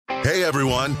Hey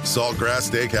everyone, Saltgrass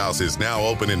Steakhouse is now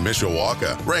open in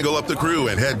Mishawaka. Wrangle up the crew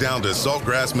and head down to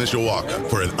Saltgrass Mishawaka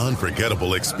for an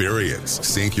unforgettable experience.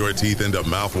 Sink your teeth into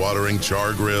mouth-watering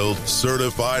char-grilled,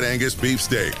 certified Angus beef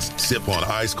steaks. Sip on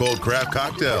ice-cold craft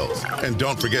cocktails. And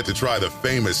don't forget to try the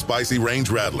famous spicy range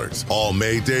rattlers, all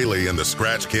made daily in the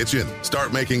Scratch Kitchen.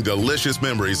 Start making delicious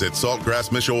memories at Saltgrass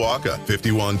Mishawaka,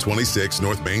 5126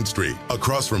 North Main Street,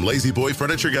 across from Lazy Boy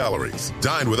Furniture Galleries.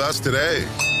 Dine with us today.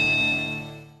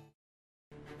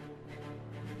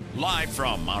 Live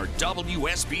from our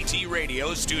WSBT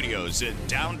radio studios in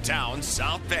downtown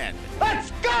South Bend.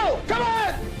 Let's go! Come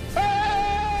on!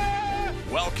 Ah!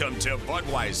 Welcome to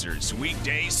Budweiser's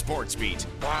Weekday Sports Beat.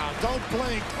 Wow, don't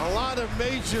blink. A lot of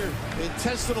major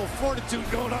intestinal fortitude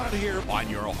going on here. On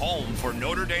your home for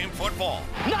Notre Dame football.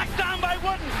 Knocked down by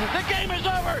Wooden. The game is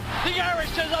over. The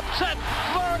Irish is upset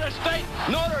Florida State.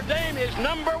 Notre Dame is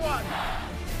number one.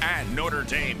 And Notre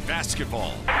Dame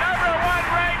basketball. Number one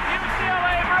ranked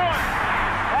UCLA Bruins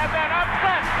have been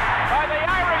upset by the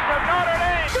Irish of Notre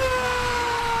Dame.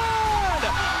 Good!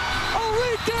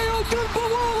 Arike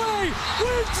Ogunbowale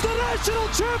wins the national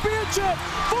championship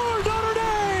for Notre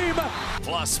Dame.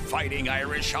 Plus Fighting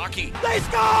Irish hockey. They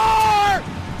score!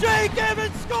 Jake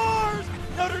Evans scores!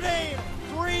 Notre Dame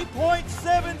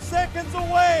 3.7 seconds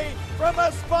away from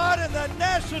a spot in the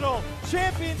national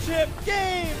championship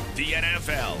game. The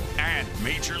NFL and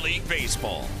Major League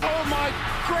Baseball. Oh my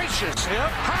gracious!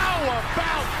 How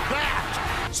about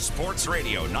that? Sports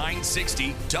Radio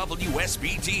 960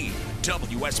 WSBT.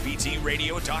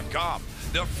 WSBTradio.com.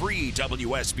 The free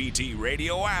WSBT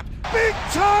radio app. Big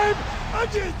time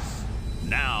Onions!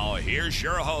 Now, here's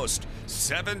your host,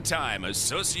 7-time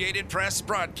Associated Press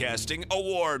Broadcasting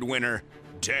Award winner,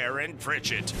 Darren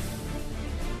Pritchett.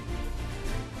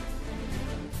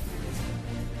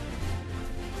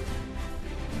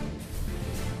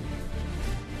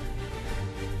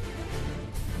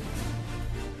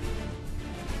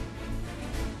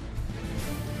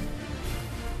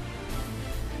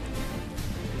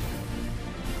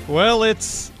 Well,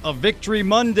 it's a Victory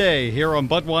Monday here on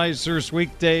Budweiser's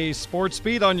Weekday Sports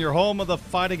Beat on your home of the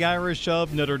Fighting Irish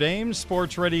of Notre Dame,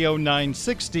 Sports Radio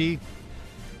 960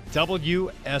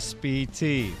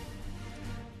 WSBT.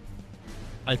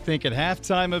 I think at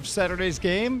halftime of Saturday's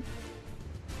game,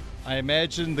 I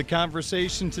imagine the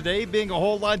conversation today being a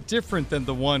whole lot different than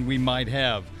the one we might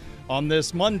have on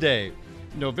this Monday,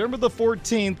 November the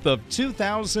 14th of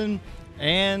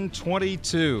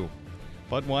 2022.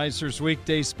 Budweiser's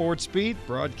Weekday Sports Beat,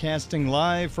 broadcasting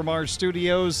live from our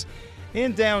studios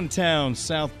in downtown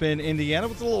South Bend, Indiana,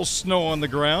 with a little snow on the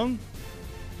ground.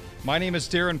 My name is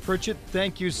Darren Pritchett.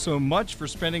 Thank you so much for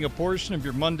spending a portion of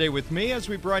your Monday with me as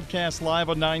we broadcast live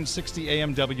on 960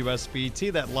 AM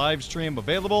WSBT. That live stream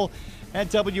available at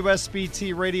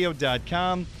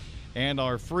WSBTradio.com and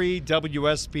our free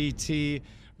WSBT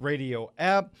radio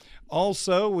app.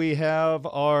 Also, we have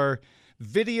our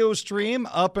video stream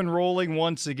up and rolling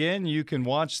once again. You can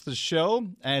watch the show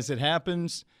as it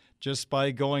happens just by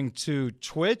going to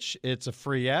Twitch. It's a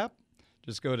free app.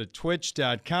 Just go to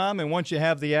twitch.com, and once you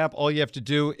have the app, all you have to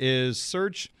do is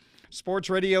search Sports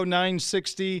Radio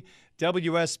 960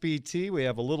 WSBT. We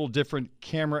have a little different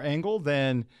camera angle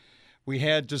than we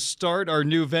had to start our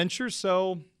new venture,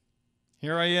 so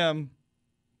here I am.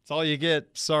 That's all you get.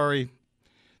 Sorry.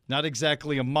 Not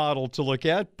exactly a model to look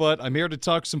at, but I'm here to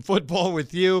talk some football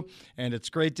with you, and it's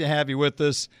great to have you with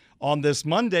us on this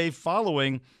Monday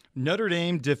following Notre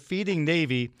Dame defeating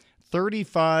Navy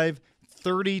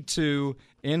 35-32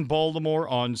 in Baltimore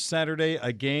on Saturday,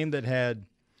 a game that had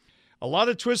a lot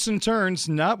of twists and turns,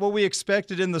 not what we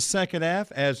expected in the second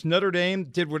half, as Notre Dame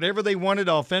did whatever they wanted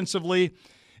offensively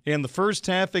in the first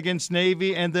half against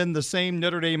Navy, and then the same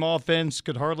Notre Dame offense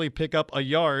could hardly pick up a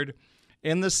yard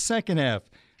in the second half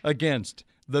against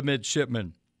the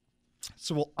Midshipmen.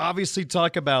 So we'll obviously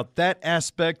talk about that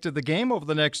aspect of the game over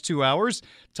the next 2 hours.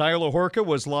 Tyler Horka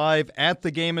was live at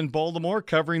the game in Baltimore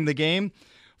covering the game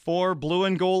for Blue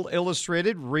and Gold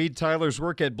Illustrated. Read Tyler's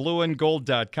work at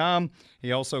blueandgold.com.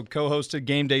 He also co-hosted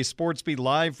Game Day Sports Beat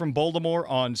live from Baltimore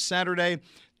on Saturday.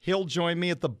 He'll join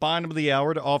me at the bottom of the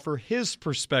hour to offer his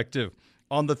perspective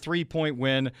on the 3-point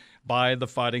win by the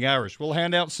Fighting Irish. We'll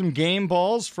hand out some game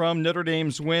balls from Notre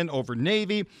Dame's win over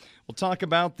Navy. We'll talk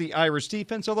about the Irish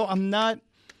defense, although I'm not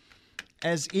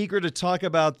as eager to talk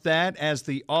about that as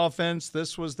the offense.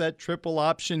 This was that triple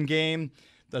option game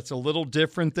that's a little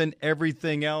different than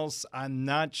everything else. I'm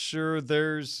not sure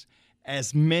there's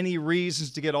as many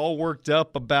reasons to get all worked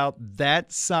up about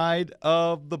that side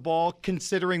of the ball,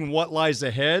 considering what lies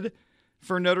ahead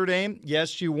for Notre Dame.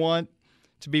 Yes, you want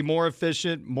to be more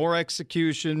efficient, more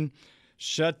execution,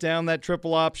 shut down that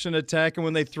triple option attack, and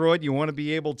when they throw it, you want to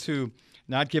be able to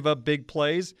not give up big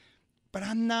plays. But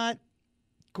I'm not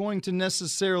going to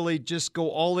necessarily just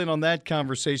go all in on that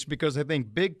conversation because I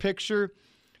think big picture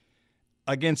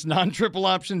against non-triple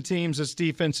option teams, this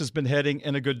defense has been heading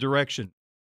in a good direction.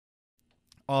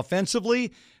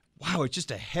 Offensively, wow, it's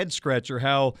just a head-scratcher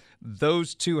how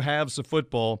those two halves of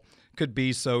football could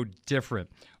be so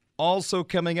different. Also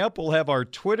coming up, we'll have our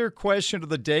Twitter question of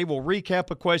the day. We'll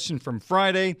recap a question from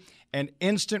Friday, an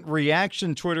instant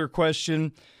reaction Twitter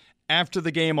question after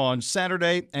the game on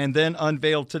Saturday, and then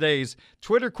unveil today's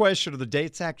Twitter question of the day.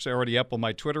 It's actually already up on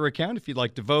my Twitter account if you'd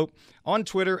like to vote on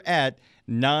Twitter at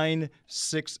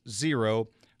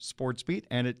 960SportsBeat,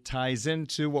 and it ties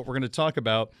into what we're going to talk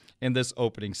about in this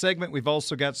opening segment. We've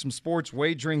also got some sports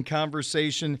wagering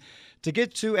conversation to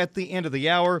get to at the end of the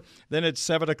hour. Then at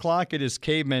 7 o'clock, it is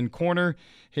Caveman Corner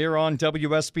here on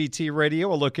WSBT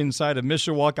Radio. A look inside of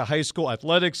Mishawaka High School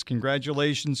athletics.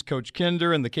 Congratulations, Coach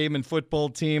Kinder and the Caveman football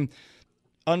team.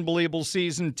 Unbelievable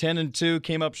season, 10-2,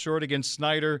 came up short against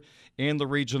Snyder in the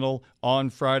regional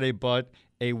on Friday, but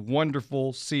a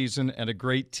wonderful season and a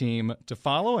great team to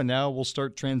follow. And now we'll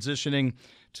start transitioning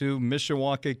to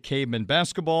Mishawaka Caveman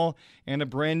basketball and a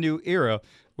brand new era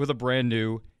with a brand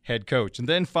new head coach. And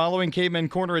then following Caveman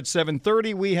Corner at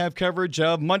 7:30, we have coverage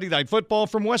of Monday Night Football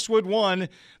from Westwood One,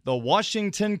 the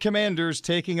Washington Commanders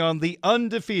taking on the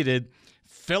undefeated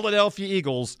Philadelphia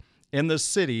Eagles in the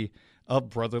city of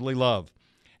brotherly love.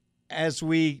 As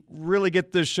we really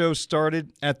get this show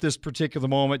started at this particular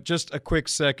moment, just a quick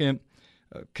second.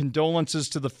 Condolences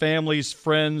to the families,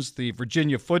 friends, the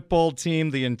Virginia football team,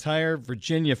 the entire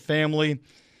Virginia family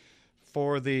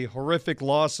for the horrific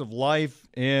loss of life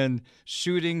in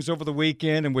shootings over the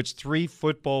weekend in which 3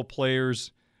 football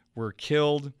players were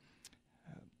killed.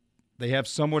 They have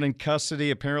someone in custody,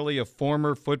 apparently a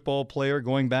former football player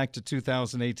going back to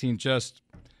 2018.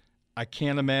 I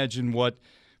can't imagine what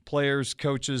players,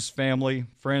 coaches, family,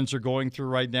 friends are going through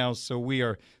right now. So we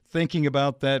are thinking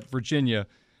about that Virginia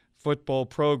football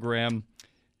program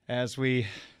as we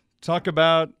talk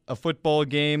about a football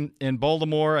game in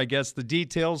Baltimore. I guess the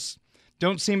details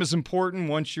don't seem as important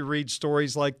once you read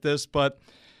stories like this, but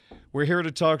we're here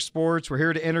to talk sports. We're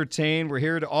here to entertain. We're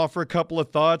here to offer a couple of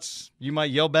thoughts. You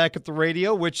might yell back at the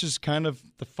radio, which is kind of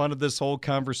the fun of this whole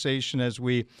conversation as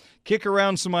we kick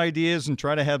around some ideas and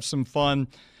try to have some fun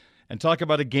and talk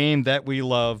about a game that we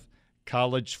love,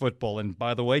 college football. And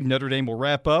by the way, Notre Dame will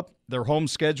wrap up their home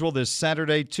schedule this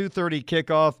Saturday, 2:30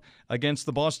 kickoff against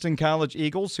the Boston College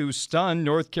Eagles, who stunned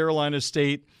North Carolina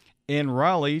State in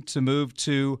Raleigh to move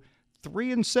to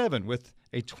 3-7 with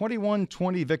a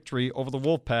 21-20 victory over the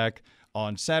Wolfpack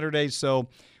on Saturday. So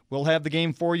we'll have the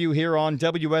game for you here on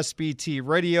WSBT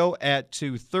Radio at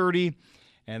 2:30.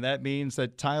 And that means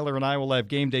that Tyler and I will have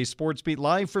Game Day Sports Beat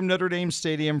live from Notre Dame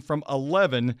Stadium from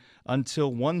 11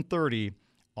 until 1:30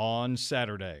 on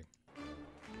Saturday.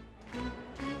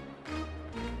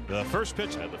 The first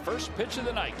pitch of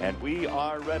the night. And we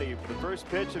are ready for the first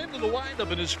pitch. Into the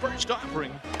windup in his first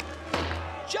offering.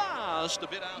 Just a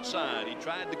bit outside. He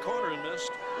tried the corner and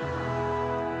missed.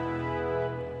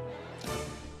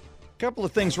 A couple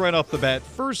of things right off the bat.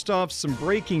 First off, some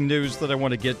breaking news that I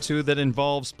want to get to that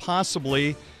involves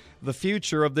possibly the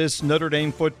future of this Notre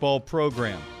Dame football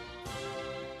program.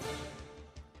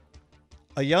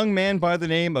 A young man by the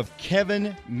name of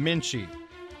Kevin Minchey,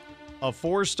 a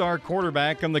 4-star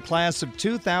quarterback in the class of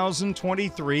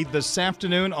 2023, this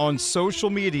afternoon on social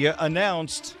media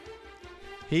announced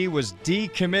he was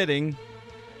decommitting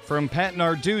from Pat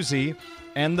Narduzzi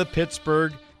and the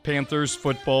Pittsburgh Panthers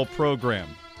football program.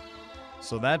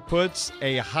 So that puts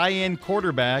a high-end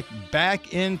quarterback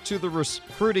back into the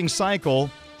recruiting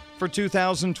cycle for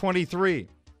 2023.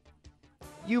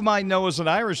 You might know as an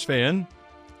Irish fan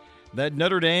that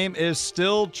Notre Dame is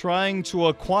still trying to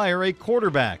acquire a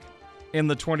quarterback in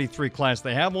the 23 class.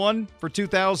 They have one for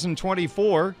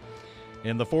 2024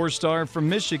 in the 4-star from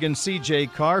Michigan, C.J.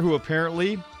 Carr, who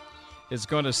apparently is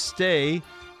going to stay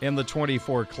in the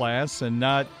 24 class and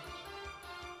not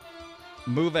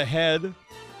move ahead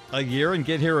a year and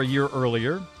get here a year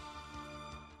earlier.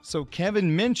 So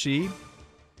Kevin Minchey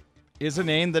is a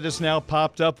name that has now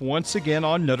popped up once again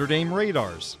on Notre Dame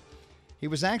radars. He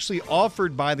was actually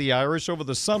offered by the Irish over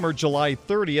the summer, July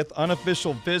 30th,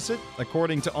 unofficial visit,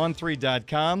 according to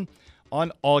On3.com,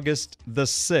 on August the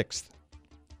 6th.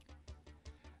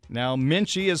 Now,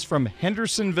 Minchey is from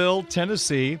Hendersonville,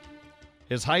 Tennessee.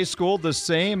 His high school, the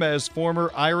same as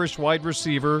former Irish wide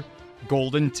receiver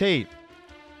Golden Tate.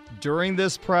 During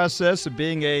this process of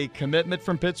being a commitment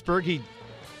from Pittsburgh, he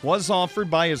was offered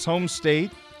by his home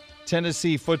state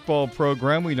Tennessee football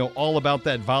program. We know all about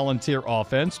that volunteer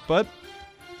offense, but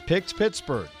picked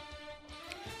Pittsburgh.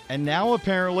 And now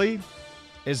apparently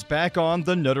is back on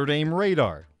the Notre Dame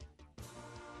radar.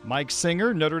 Mike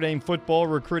Singer, Notre Dame football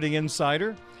recruiting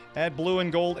insider at Blue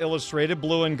and Gold Illustrated,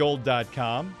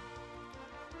 blueandgold.com.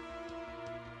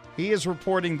 He is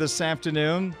reporting this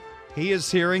afternoon. He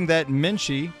is hearing that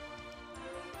Minchie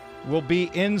will be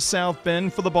in South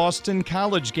Bend for the Boston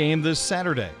College game this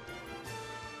Saturday.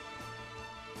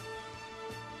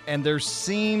 And there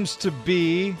seems to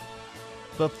be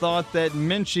the thought that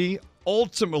Minchie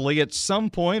ultimately at some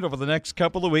point over the next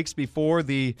couple of weeks before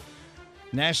the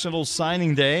National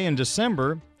Signing Day in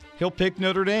December, he'll pick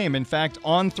Notre Dame. In fact,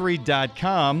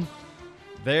 On3.com,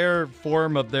 their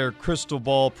form of their crystal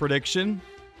ball prediction,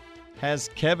 has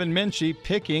Kevin Minchie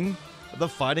picking the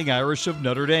Fighting Irish of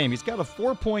Notre Dame. He's got a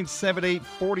 4.78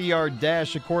 40-yard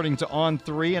dash according to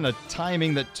On3 and a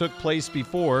timing that took place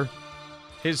before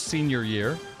his senior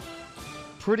year.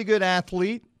 Pretty good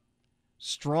athlete,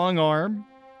 strong arm,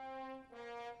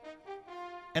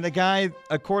 and a guy,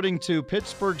 according to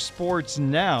Pittsburgh Sports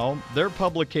Now, their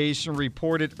publication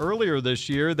reported earlier this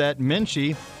year that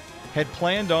Minchie had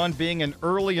planned on being an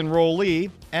early enrollee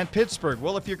at Pittsburgh.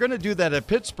 Well, if you're going to do that at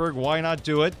Pittsburgh, why not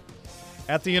do it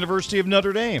at the University of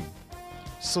Notre Dame?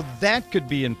 So that could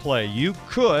be in play. You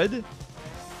could,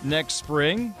 next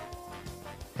spring,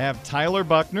 have Tyler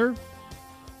Buchner,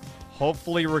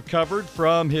 hopefully recovered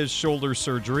from his shoulder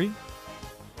surgery.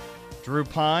 Drew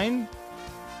Pine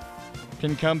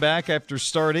can come back after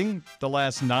starting the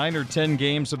last 9 or 10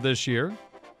 games of this year.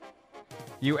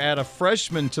 You add a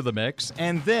freshman to the mix,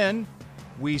 and then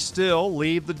we still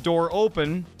leave the door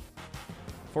open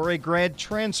for a grad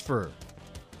transfer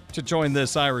to join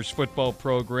this Irish football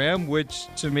program, which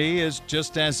to me is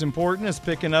just as important as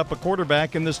picking up a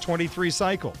quarterback in this 23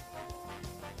 cycle.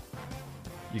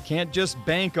 You can't just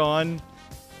bank on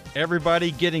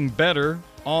everybody getting better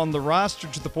on the roster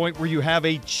to the point where you have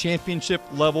a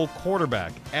championship-level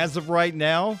quarterback. As of right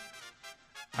now,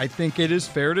 I think it is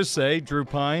fair to say Drew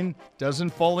Pine doesn't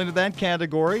fall into that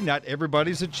category. Not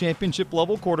everybody's a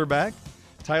championship-level quarterback.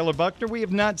 Tyler Buchner, we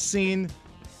have not seen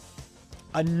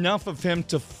enough of him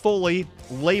to fully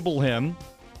label him.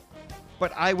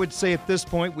 But I would say at this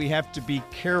point we have to be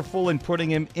careful in putting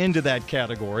him into that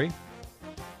category.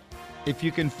 If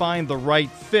you can find the right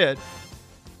fit,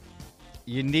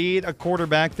 you need a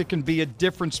quarterback that can be a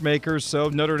difference maker so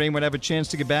Notre Dame would have a chance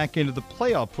to get back into the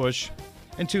playoff push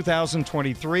in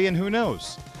 2023. And who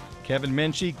knows? Kevin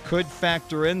Minchie could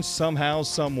factor in somehow,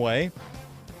 some way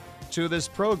to this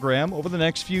program over the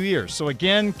next few years. So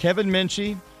again, Kevin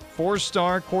Minchie,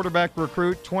 4-star quarterback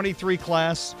recruit, 23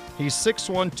 class. He's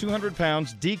 6'1", 200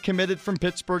 pounds, decommitted from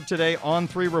Pittsburgh today.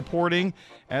 On3 reporting,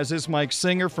 as is Mike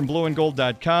Singer from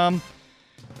blueandgold.com.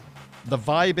 The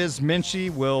vibe is Minchie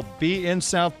will be in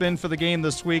South Bend for the game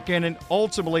this weekend, and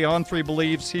ultimately On3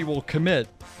 believes he will commit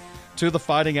to the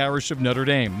Fighting Irish of Notre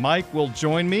Dame. Mike will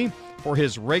join me for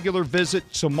his regular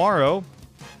visit tomorrow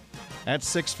at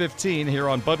 6:15 here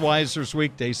on Budweiser's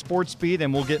Weekday Sports Beat,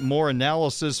 and we'll get more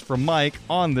analysis from Mike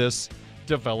on this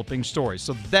developing story.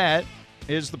 So that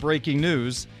is the breaking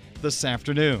news this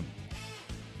afternoon.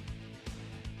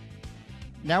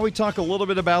 Now we talk a little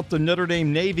bit about the Notre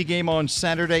Dame Navy game on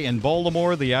Saturday in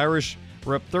Baltimore. The Irish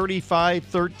were up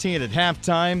 35-13 at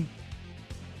halftime.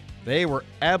 They were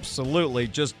absolutely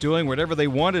just doing whatever they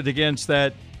wanted against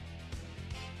that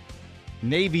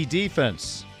Navy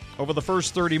defense over the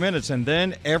first 30 minutes, and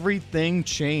then everything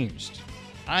changed.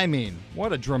 I mean,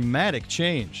 what a dramatic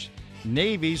change.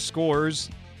 Navy scores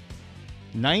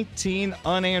 19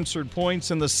 unanswered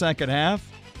points in the second half.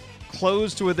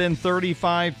 Closed to within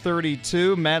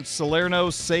 35-32. Matt Salerno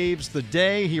saves the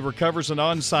day. He recovers an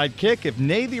onside kick. If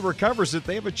Navy recovers it,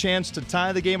 they have a chance to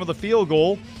tie the game with a field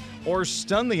goal or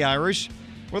stun the Irish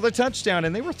with a touchdown.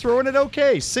 And they were throwing it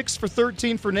okay. 6 for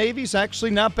 13 for Navy is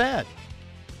actually not bad.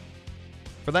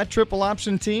 For that triple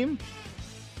option team,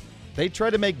 they try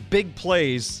to make big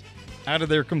plays out of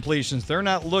their completions. They're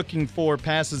not looking for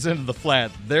passes into the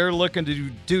flat. They're looking to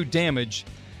do damage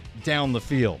down the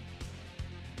field.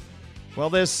 Well,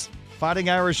 this Fighting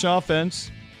Irish offense,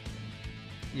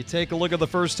 you take a look at the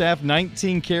first half,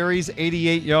 19 carries,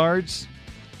 88 yards,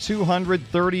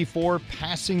 234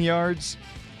 passing yards.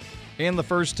 In the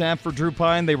first half for Drew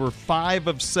Pine, they were 5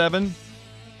 of 7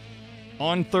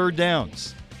 on third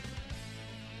downs.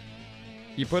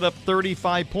 You put up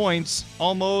 35 points,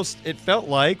 almost, it felt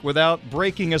like, without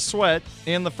breaking a sweat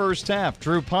in the first half.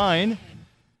 Drew Pine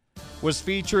was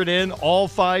featured in all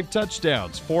 5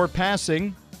 touchdowns, 4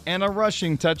 passing and a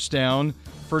rushing touchdown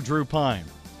for Drew Pine.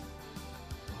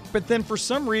 But then for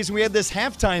some reason we had this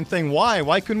halftime thing. Why?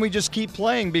 Why couldn't we just keep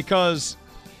playing? Because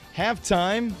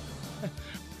halftime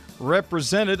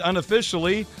represented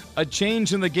unofficially a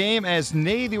change in the game as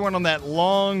Navy went on that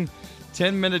long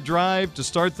 10-minute drive to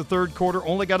start the third quarter.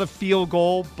 Only got a field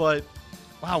goal, but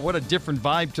wow, what a different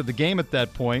vibe to the game at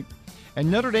that point. And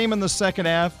Notre Dame in the second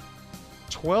half,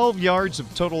 12 yards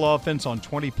of total offense on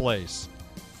 20 plays.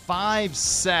 5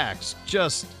 sacks,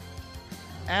 just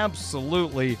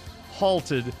absolutely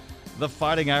halted the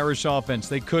Fighting Irish offense.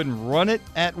 They couldn't run it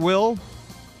at will.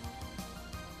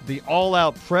 The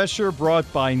all-out pressure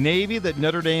brought by Navy that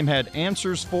Notre Dame had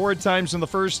answers for at times in the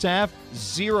first half,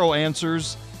 0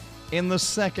 answers in the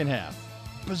second half.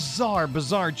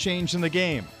 Bizarre change in the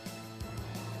game.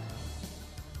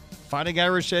 Fighting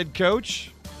Irish head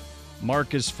coach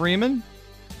Marcus Freeman,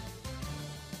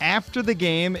 after the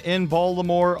game in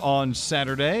Baltimore on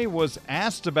Saturday, was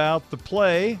asked about the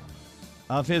play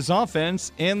of his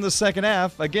offense in the second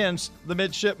half against the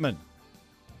Midshipmen.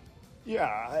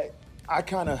 Yeah, I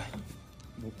kind of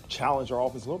challenged our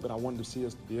offense a little bit. I wanted to see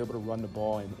us be able to run the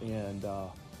ball, and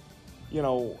you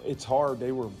know, it's hard.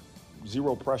 They were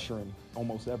 0 pressure in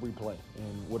almost every play,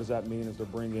 and what does that mean is they're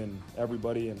bringing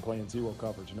everybody and playing 0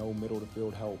 coverage, no middle of the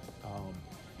field help,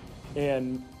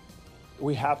 and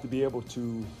we have to be able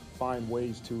to find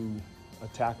ways to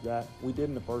attack that. We did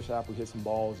in the first half. We hit some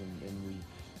balls, and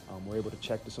we were able to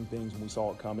check to some things when we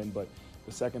saw it coming, but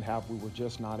the second half we were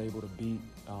just not able to beat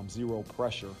 0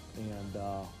 pressure,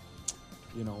 and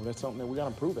you know, that's something that we got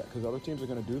to improve at, because other teams are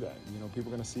going to do that. You know,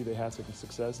 people are going to see they had some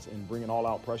success in bringing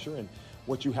all-out pressure, and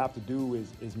what you have to do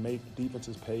is make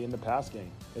defenses pay in the pass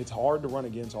game. It's hard to run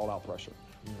against all-out pressure,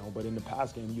 you know, but in the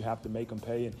pass game you have to make them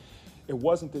pay. And it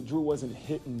wasn't that Drew wasn't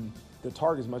hitting the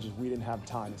target as much as we didn't have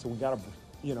time. And so we got to,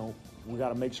 you know, we got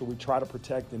to make sure we try to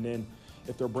protect, and then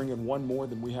if they're bringing one more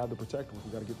than we have to protect with,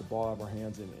 we got to get the ball out of our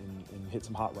hands and hit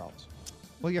some hot routes.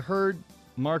 Well, you heard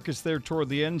Marcus there toward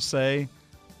the end say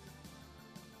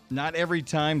not every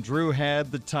time Drew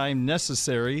had the time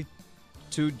necessary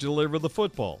to deliver the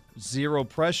football. 0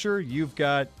 pressure. You've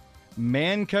got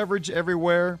man coverage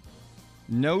everywhere,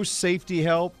 no safety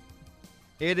help.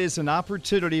 It is an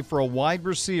opportunity for a wide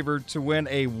receiver to win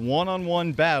a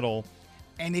one-on-one battle,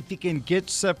 and if he can get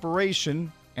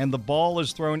separation and the ball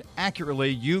is thrown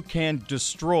accurately, you can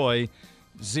destroy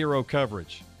 0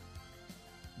 coverage.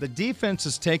 The defense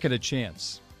has taken a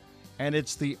chance, and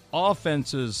it's the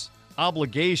offense's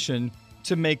obligation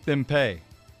to make them pay.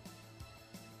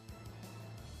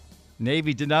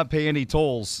 Navy did not pay any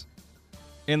tolls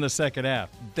in the second half.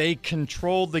 They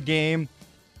controlled the game,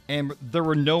 and there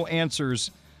were no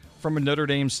answers from a Notre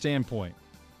Dame standpoint.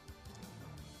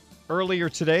 Earlier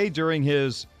today, during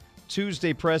his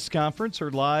Tuesday press conference,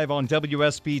 heard live on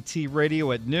WSBT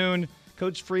Radio at noon,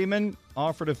 Coach Freeman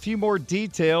offered a few more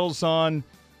details on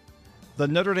the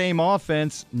Notre Dame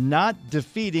offense not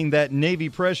defeating that Navy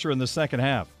pressure in the second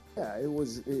half. Yeah, it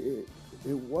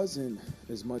wasn't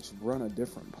as much run a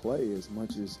different play as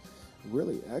much as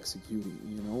really executing.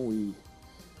 You know,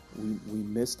 we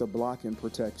missed a block in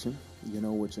protection, you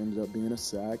know, which ended up being a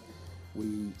sack.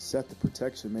 We set the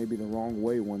protection maybe the wrong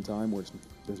way one time, which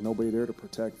there's nobody there to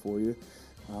protect for you.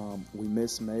 We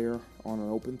missed Mayer on an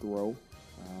open throw,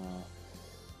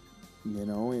 you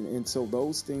know, and so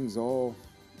those things all,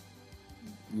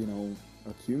 you know,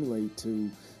 accumulate to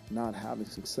not having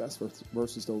success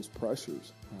versus those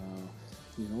pressures.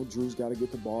 You know, Drew's got to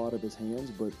get the ball out of his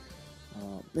hands, but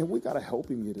and we got to help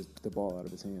him get the ball out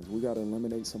of his hands. We got to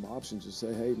eliminate some options. Just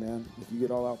say, hey, man, if you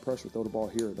get all out pressure, throw the ball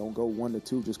here. Don't go 1 to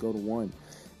 2, just go to 1.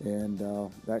 And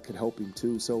that could help him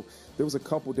too. So there was a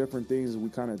couple different things that we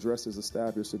kind of addressed as a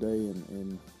staff yesterday,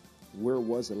 and where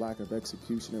was the lack of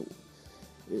execution?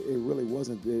 It really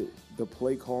wasn't. The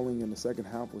play calling in the second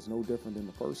half was no different than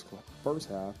the first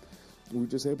half. We were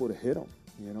just able to hit them.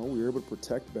 You know, we were able to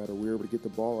protect better. We were able to get the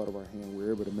ball out of our hand. We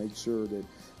were able to make sure that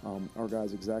our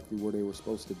guys exactly where they were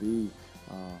supposed to be.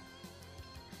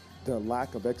 The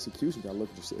lack of execution, you got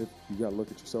to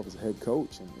look at yourself as a head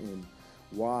coach and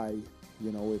why,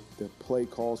 you know, if the play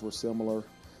calls were similar,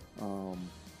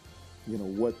 you know,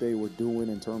 what they were doing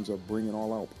in terms of bringing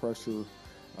all-out pressure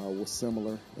was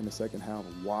similar in the second half.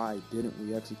 Why didn't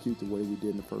we execute the way we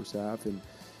did in the first half? And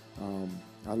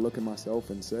I look at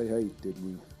myself and say, hey,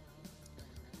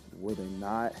 were they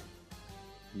not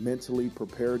mentally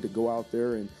prepared to go out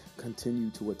there and continue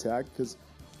to attack? Because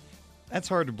that's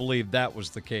hard to believe that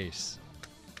was the case.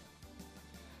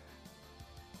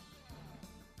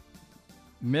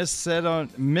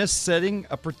 Missetting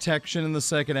a protection in the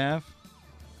second half.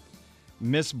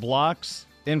 Missed blocks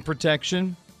in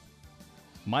protection.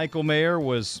 Michael Mayer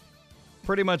was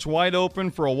pretty much wide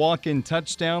open for a walk-in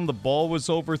touchdown. The ball was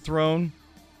overthrown.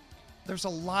 There's a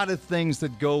lot of things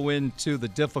that go into the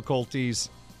difficulties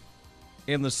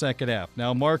in the second half.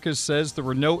 Now, Marcus says there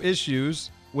were no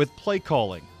issues with play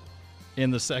calling in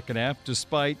the second half,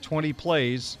 despite 20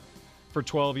 plays for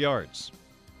 12 yards.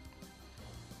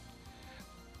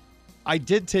 I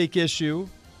did take issue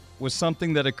with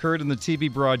something that occurred in the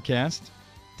TV broadcast.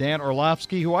 Dan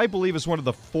Orlovsky, who I believe is one of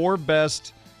the 4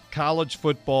 best college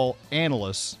football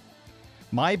analysts,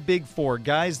 my big 4,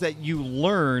 guys that you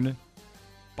learn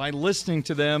by listening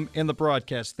to them in the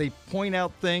broadcast. They point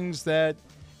out things that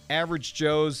average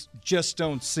Joes just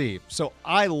don't see. So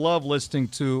I love listening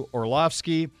to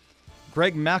Orlovsky.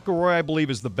 Greg McElroy, I believe,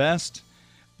 is the best.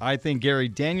 I think Gary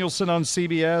Danielson on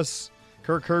CBS,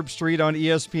 Kirk Herbstreit on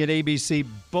ESPN ABC,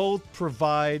 both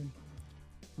provide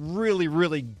really,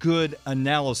 really good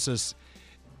analysis.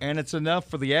 And it's enough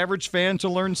for the average fan to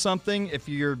learn something. If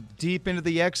you're deep into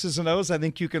the X's and O's, I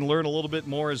think you can learn a little bit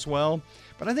more as well.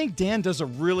 But I think Dan does a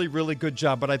really, really good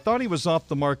job. But I thought he was off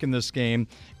the mark in this game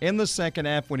in the second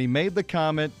half when he made the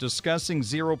comment discussing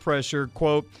zero pressure,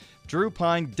 quote, Drew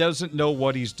Pyne doesn't know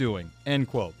what he's doing, end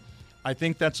quote. I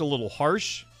think that's a little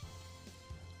harsh.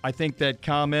 I think that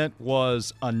comment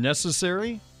was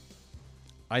unnecessary.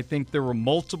 I think there were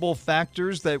multiple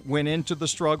factors that went into the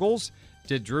struggles.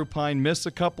 Did Drew Pyne miss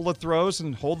a couple of throws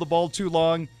and hold the ball too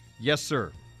long? Yes,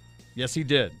 sir. Yes, he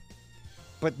did.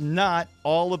 But not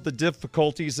all of the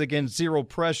difficulties against zero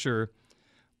pressure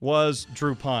was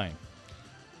Drew Pyne.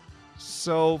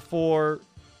 So for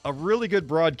a really good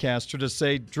broadcaster to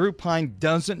say Drew Pyne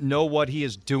doesn't know what he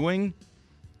is doing,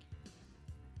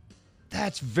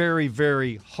 that's very,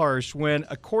 very harsh when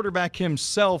a quarterback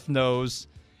himself knows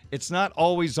it's not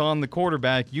always on the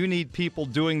quarterback. You need people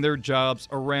doing their jobs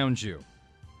around you.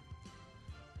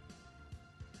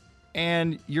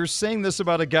 And you're saying this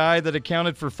about a guy that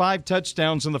accounted for 5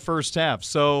 touchdowns in the first half.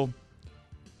 So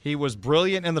he was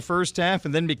brilliant in the first half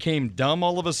and then became dumb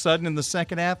all of a sudden in the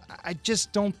second half. I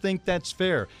just don't think that's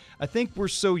fair. I think we're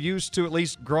so used to, at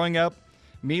least growing up,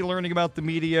 me learning about the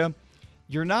media,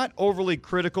 you're not overly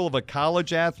critical of a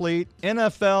college athlete.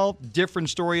 NFL, different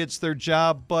story, it's their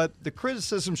job, but the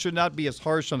criticism should not be as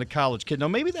harsh on a college kid. Now,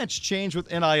 maybe that's changed with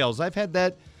NILs. I've had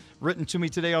that written to me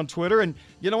today on Twitter, and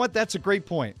you know what? That's a great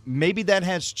point. Maybe that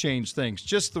has changed things.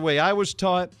 Just the way I was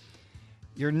taught,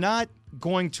 you're not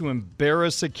going to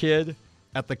embarrass a kid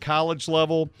at the college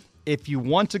level. If you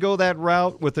want to go that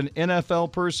route with an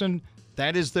NFL person,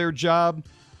 that is their job.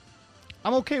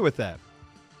 I'm okay with that.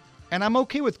 And I'm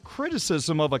okay with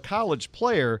criticism of a college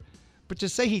player, but to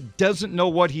say he doesn't know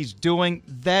what he's doing,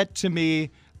 that to me,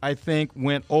 I think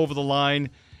went over the line.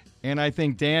 And I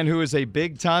think Dan, who is a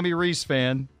big Tommy Rees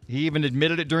fan, he even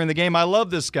admitted it during the game. I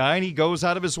love this guy, and he goes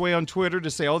out of his way on Twitter to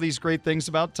say all these great things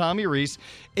about Tommy Rees.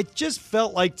 It just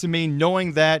felt like to me,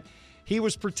 knowing that he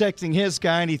was protecting his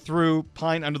guy and he threw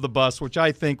Pyne under the bus, which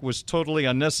I think was totally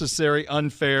unnecessary,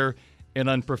 unfair, and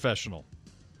unprofessional.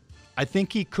 I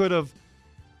think he could have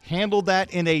handled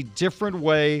that in a different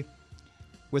way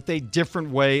with a different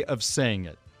way of saying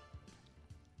it.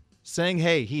 Saying,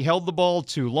 hey, he held the ball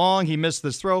too long, he missed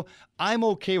this throw. I'm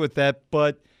okay with that,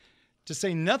 but to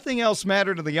say nothing else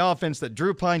mattered to the offense, that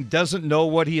Drew Pyne doesn't know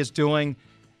what he is doing,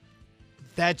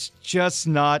 that's just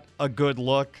not a good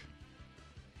look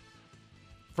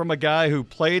from a guy who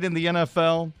played in the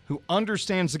NFL, who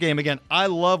understands the game. Again, I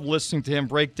love listening to him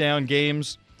break down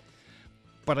games,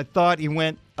 but I thought he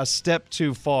went a step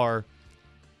too far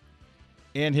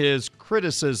in his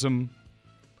criticism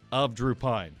of Drew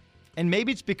Pyne. And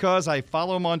maybe it's because I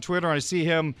follow him on Twitter and I see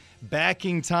him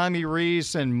backing Tommy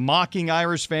Rees and mocking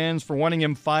Irish fans for wanting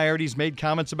him fired. He's made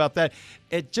comments about that.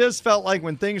 It just felt like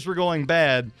when things were going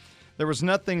bad, there was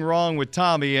nothing wrong with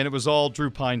Tommy and it was all Drew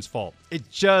Pyne's fault. It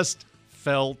just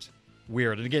felt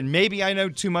weird. And again, maybe I know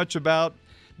too much about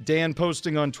Dan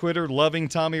posting on Twitter, loving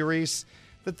Tommy Rees,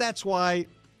 but that's why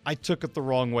I took it the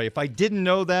wrong way. If I didn't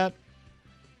know that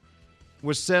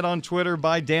was said on Twitter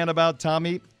by Dan about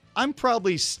Tommy, I'm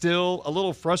probably still a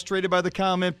little frustrated by the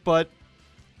comment, but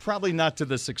probably not to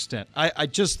this extent. I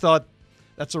just thought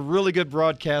that's a really good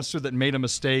broadcaster that made a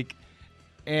mistake,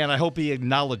 and I hope he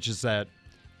acknowledges that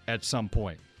at some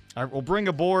point. All right, we'll bring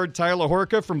aboard Tyler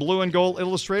Horka from Blue and Gold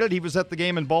Illustrated. He was at the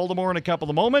game in Baltimore in a couple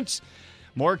of moments.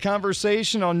 More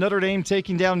conversation on Notre Dame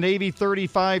taking down Navy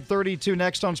 35-32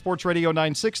 next on Sports Radio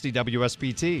 960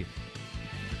 WSBT.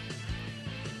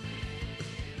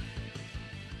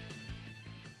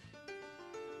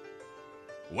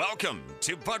 Welcome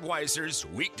to Budweiser's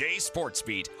Weekday Sports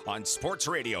Beat on Sports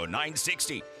Radio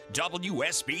 960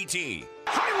 WSBT.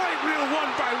 Highlight reel won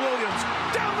by Williams.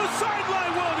 Down the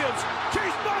sideline, Williams.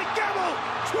 Chased by Gamble.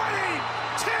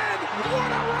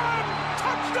 What a run!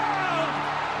 Touchdown!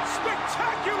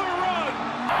 Spectacular run!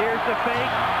 Here's the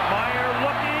fake. Meyer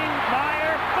looking.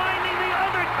 Meyer finding the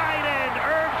other tight end.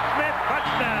 Irv Smith,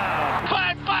 touchdown.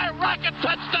 5-5 rocket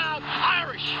touchdown,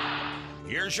 Irish.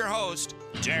 Here's your host,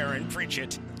 Darren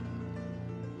Pritchett.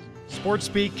 Sports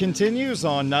Beat continues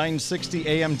on 960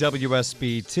 AM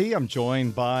WSBT. I'm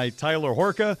joined by Tyler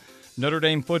Horka, Notre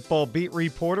Dame football beat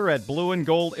reporter at Blue and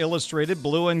Gold Illustrated,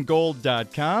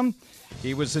 blueandgold.com.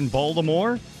 He was in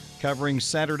Baltimore covering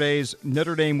Saturday's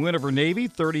Notre Dame win over Navy,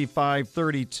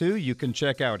 35-32. You can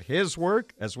check out his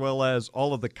work as well as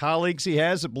all of the colleagues he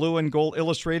has at Blue and Gold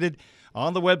Illustrated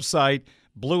on the website,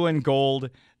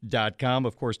 blueandgold.com.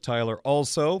 Of course, Tyler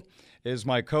also is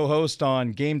my co-host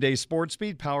on Game Day Sports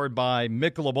Beat, powered by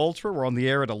Michelob Ultra. We're on the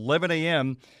air at 11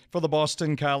 a.m. for the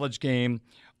Boston College game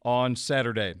on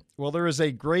Saturday. Well, there is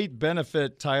a great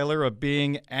benefit, Tyler, of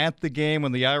being at the game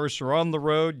when the Irish are on the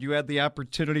road. You had the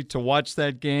opportunity to watch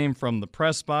that game from the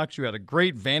press box. You had a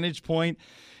great vantage point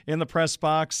in the press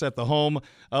box at the home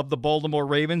of the Baltimore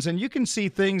Ravens, and you can see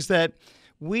things that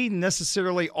we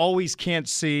necessarily always can't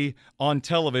see on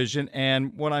television.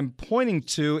 And what I'm pointing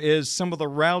to is some of the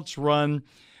routes run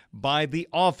by the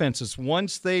offenses.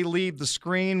 Once they leave the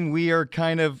screen, we are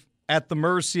kind of at the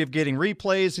mercy of getting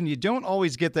replays, and you don't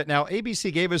always get that. Now,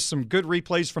 ABC gave us some good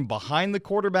replays from behind the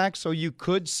quarterback, so you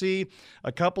could see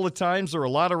a couple of times there were a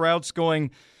lot of routes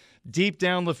going deep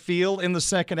down the field in the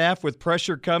second half with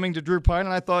pressure coming to Drew Pyne,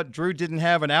 and I thought Drew didn't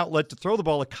have an outlet to throw the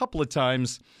ball a couple of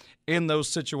times in those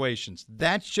situations.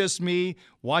 That's just me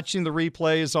watching the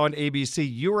replays on ABC.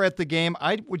 You were at the game.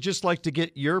 I would just like to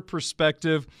get your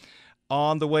perspective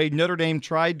on the way Notre Dame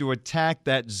tried to attack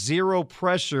that zero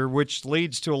pressure, which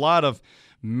leads to a lot of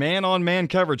man-on-man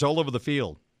coverage all over the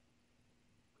field.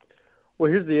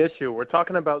 Well, here's the issue. We're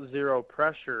talking about zero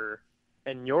pressure,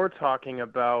 and you're talking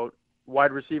about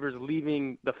wide receivers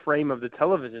leaving the frame of the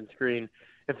television screen.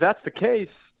 If that's the case,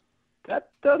 that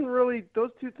doesn't really –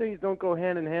 those two things don't go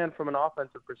hand in hand from an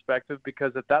offensive perspective,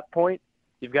 because at that point,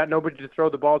 you've got nobody to throw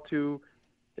the ball to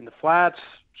in the flats,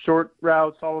 short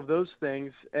routes, all of those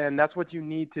things, and that's what you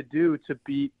need to do to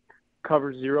beat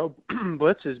cover zero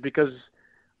blitzes, because,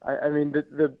 I mean,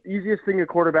 the easiest thing a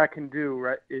quarterback can do,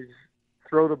 right, is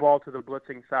throw the ball to the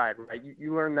blitzing side, right?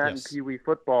 You learn that in Pee Wee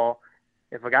football.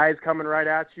 If a guy is coming right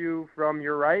at you from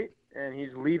your right and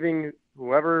he's leaving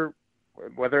whoever,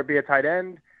 whether it be a tight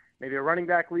end, maybe a running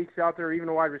back leaks out there, or even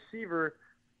a wide receiver,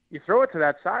 you throw it to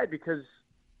that side, because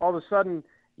all of a sudden,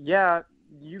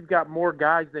 you've got more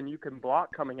guys than you can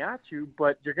block coming at you,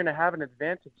 but you're going to have an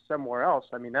advantage somewhere else.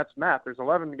 I mean, that's math. There's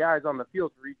 11 guys on the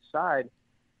field for each side,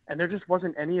 and there just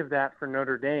wasn't any of that for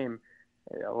Notre Dame.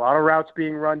 A lot of routes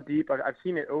being run deep. I've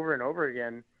seen it over and over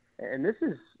again, and this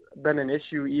has been an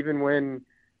issue even when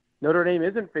Notre Dame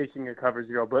isn't facing a cover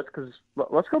zero blitz, because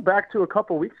let's go back to a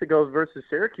couple weeks ago versus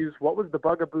Syracuse. What was the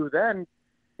bugaboo then?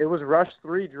 It was rush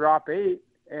 3, drop 8,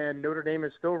 and Notre Dame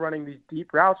is still running these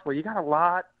deep routes. Well, you got a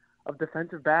lot of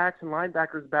defensive backs and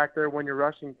linebackers back there when you're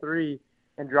rushing 3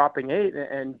 and dropping 8,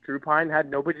 and Drew Pyne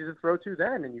had nobody to throw to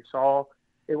then, and you saw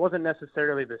it wasn't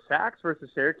necessarily the sacks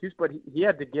versus Syracuse, but he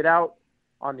had to get out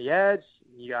on the edge.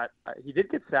 He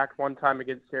did get sacked one time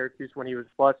against Syracuse when he was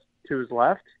flushed to his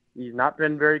left. He's not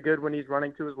been very good when he's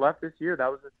running to his left this year.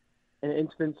 That was an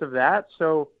instance of that.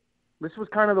 So this was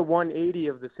kind of the 180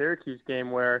 of the Syracuse game,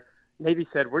 where Navy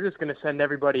said, we're just going to send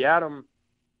everybody at him.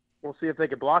 We'll see if they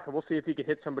could block him. We'll see if he could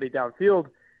hit somebody downfield.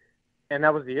 And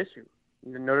that was the issue.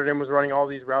 Notre Dame was running all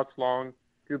these routes long.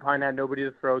 Drew Pyne had nobody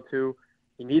to throw to.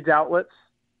 He needs outlets.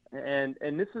 And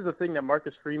this is the thing that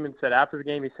Marcus Freeman said after the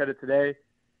game. He said it today.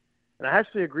 And I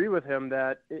actually agree with him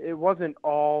that it wasn't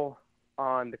all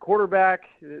on the quarterback.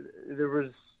 There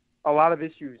was a lot of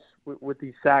issues with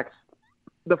these sacks.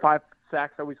 The 5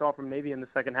 sacks that we saw from Navy in the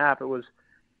second half, it was,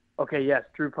 okay, yes,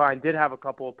 Drew Pyne did have a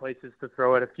couple of places to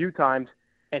throw it a few times,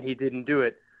 and he didn't do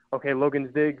it. Okay, Logan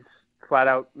Diggs flat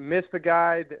out missed a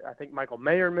guy. I think Michael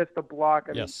Mayer missed a block.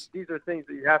 I mean, these are things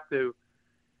that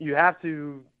you have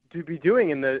to be doing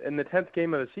in the 10th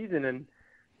game of the season, and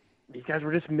these guys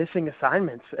were just missing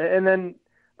assignments. And then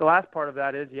the last part of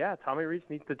that is, Tommy Rees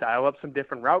needs to dial up some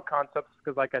different route concepts,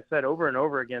 because like I said, over and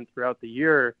over again throughout the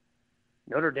year,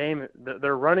 Notre Dame,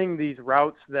 they're running these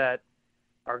routes that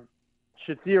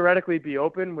should theoretically be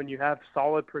open when you have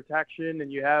solid protection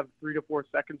and you have 3 to 4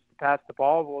 seconds to pass the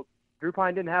ball. Well, Drew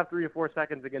Pyne didn't have 3 or 4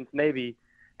 seconds against Navy,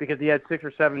 because he had 6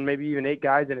 or 7, maybe even 8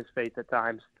 guys in his face at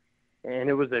times. And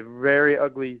it was a very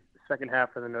ugly second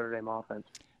half for the Notre Dame offense.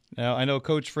 Now, I know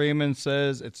Coach Freeman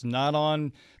says it's not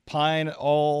on Pine at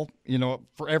all,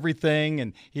 for everything,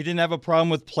 and he didn't have a problem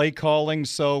with play calling,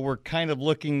 so we're kind of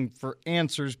looking for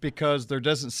answers because there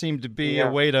doesn't seem to be a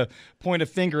way to point a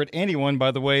finger at anyone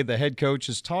by the way the head coach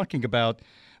is talking about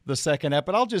the second half.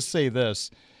 But I'll just say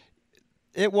this.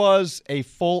 It was a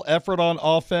full effort on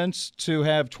offense to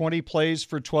have 20 plays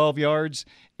for 12 yards,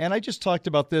 and I just talked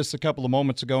about this a couple of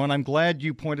moments ago, and I'm glad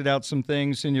you pointed out some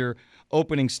things in your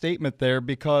opening statement there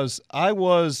because I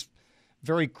was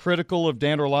very critical of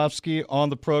Dan Orlovsky on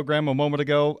the program a moment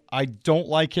ago. I don't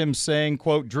like him saying,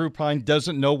 quote, Drew Pine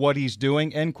doesn't know what he's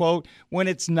doing, end quote, when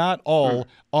it's not all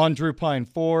on Drew Pine.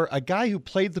 For a guy who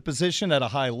played the position at a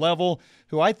high level,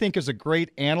 who I think is a great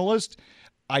analyst,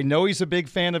 I know he's a big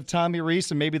fan of Tommy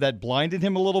Rees, and maybe that blinded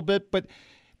him a little bit, but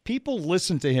people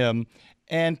listen to him,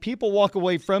 and people walk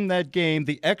away from that game,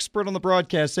 the expert on the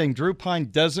broadcast saying Drew Pine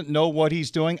doesn't know what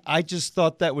he's doing. I just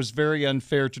thought that was very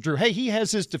unfair to Drew. Hey, he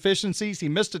has his deficiencies. He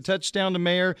missed a touchdown to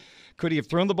Mayer. Could he have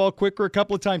thrown the ball quicker a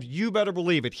couple of times? You better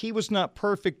believe it. He was not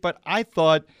perfect, but I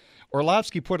thought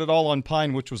Orlovsky put it all on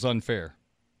Pine, which was unfair.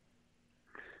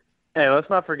 Hey, let's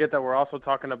not forget that we're also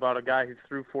talking about a guy who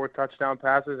threw 4 touchdown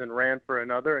passes and ran for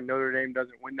another, and Notre Dame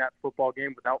doesn't win that football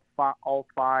game without all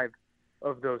 5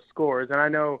 of those scores. And I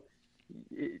know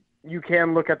you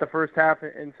can look at the first half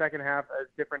and second half as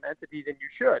different entities, and you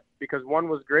should, because one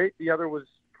was great, the other was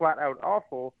flat out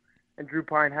awful, and Drew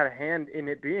Pine had a hand in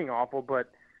it being awful,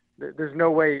 but there's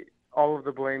no way all of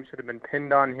the blame should have been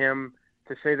pinned on him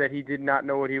to say that he did not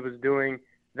know what he was doing.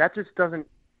 That just doesn't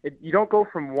you don't go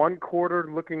from one quarter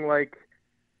looking like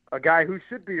a guy who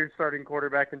should be your starting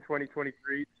quarterback in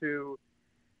 2023 to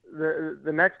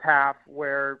the next half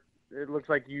where it looks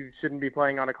like you shouldn't be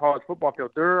playing on a college football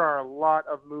field. There are a lot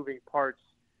of moving parts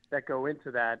that go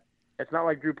into that. It's not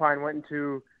like Drew Pine went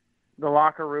into the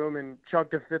locker room and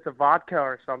chugged a fifth of vodka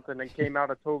or something and came out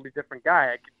a totally different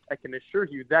guy. I can assure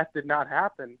you that did not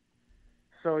happen.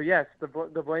 So, yes, the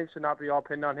blame should not be all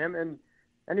pinned on him. And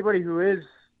anybody who is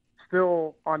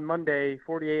still on Monday,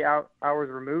 48 hours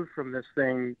removed from this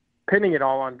thing, pinning it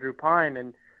all on Drew Pine,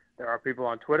 and there are people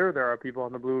on Twitter, there are people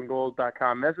on the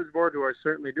blueandgold.com message board who are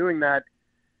certainly doing that.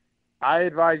 I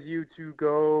advise you to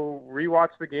go rewatch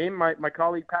the game. My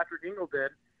colleague Patrick Engel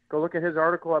did. Go look at his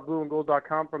article at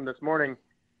blueandgold.com from this morning.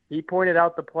 He pointed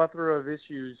out the plethora of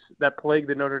issues that plagued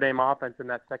the Notre Dame offense in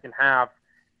that second half,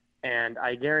 and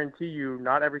I guarantee you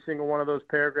not every single one of those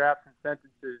paragraphs and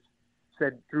sentences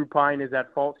said Drew Pine is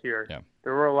at fault here. Yeah.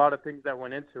 There were a lot of things that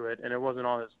went into it, and it wasn't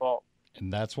all his fault.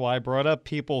 And that's why I brought up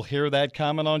people hear that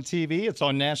comment on TV. It's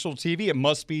on national TV. It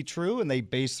must be true, and they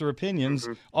base their opinions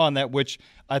on that, which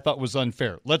I thought was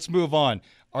unfair. Let's move on.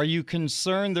 Are you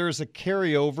concerned there's a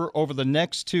carryover over the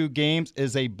next 2 games?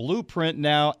 Is a blueprint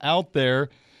now out there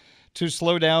to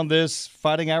slow down this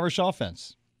Fighting Irish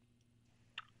offense?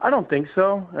 I don't think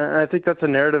so. I think that's a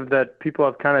narrative that people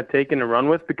have kind of taken and run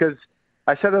with because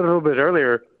I said it a little bit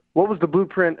earlier. What was the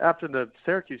blueprint after the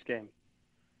Syracuse game?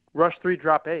 Rush 3,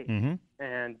 drop 8.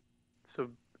 And so,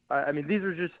 I mean, these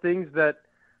are just things that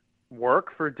work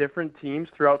for different teams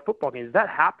throughout football games. That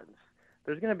happens.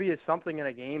 There's going to be something in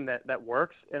a game that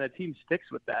works, and a team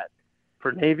sticks with that.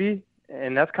 For Navy,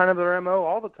 and that's kind of their MO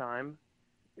all the time,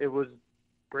 it was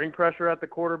bring pressure at the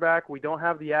quarterback. We don't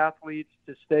have the athletes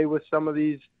to stay with some of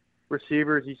these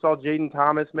receivers. You saw Jaden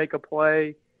Thomas make a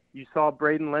play. You saw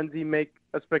Braden Lindsey make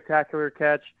a spectacular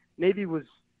catch. Navy was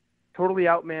totally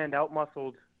outmanned,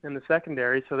 outmuscled in the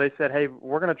secondary, so they said, hey,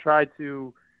 we're going to try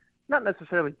to not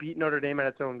necessarily beat Notre Dame at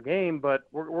its own game, but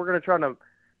we're going to try to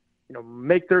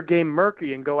make their game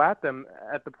murky and go at them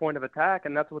at the point of attack,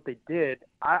 and that's what they did.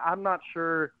 I'm not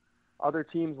sure other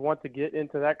teams want to get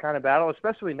into that kind of battle,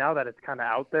 especially now that it's kind of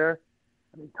out there.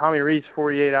 I mean, Tommy Rees,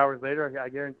 48 hours later, I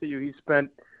guarantee you he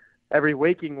spent every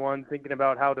waking one thinking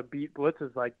about how to beat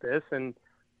blitzes like this. And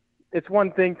it's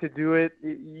one thing to do it.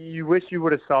 You wish you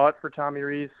would have saw it for Tommy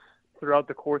Rees throughout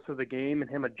the course of the game and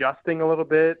him adjusting a little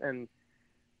bit and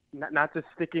not just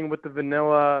sticking with the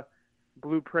vanilla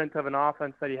blueprint of an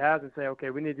offense that he has and say,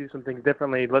 okay, we need to do some things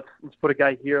differently. Let's put a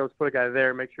guy here, let's put a guy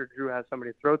there, make sure Drew has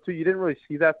somebody to throw to. You didn't really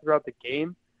see that throughout the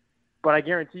game, but I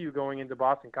guarantee you going into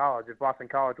Boston College, if Boston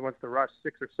College wants to rush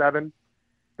 6 or 7,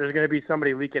 there's going to be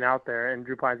somebody leaking out there, and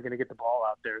Drew Pine's going to get the ball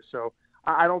out there. So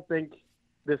I don't think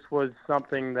this was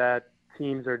something that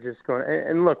teams are just going –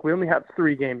 and look, we only have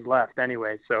 3 games left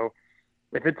anyway, so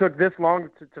if it took this long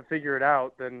to figure it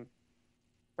out, then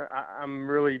I'm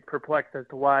really perplexed as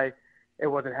to why it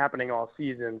wasn't happening all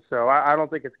season. So I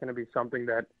don't think it's going to be something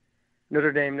that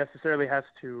Notre Dame necessarily has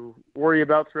to worry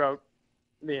about throughout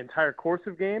the entire course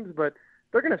of games, but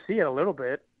they're going to see it a little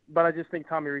bit. But I just think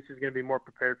Tommy Rees is going to be more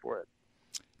prepared for it.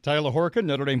 Tyler Horka,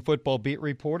 Notre Dame football beat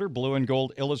reporter, Blue and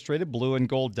Gold Illustrated,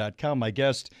 blueandgold.com. My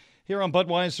guest here on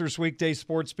Budweiser's Weekday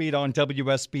Sports Beat on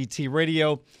WSBT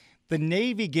Radio. The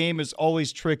Navy game is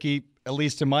always tricky, at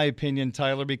least in my opinion,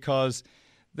 Tyler, because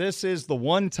this is the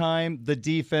one time the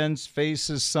defense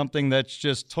faces something that's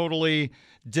just totally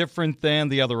different than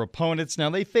the other opponents.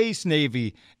 Now, they face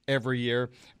Navy every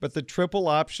year, but the triple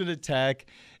option attack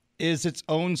is its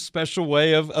own special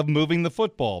way of moving the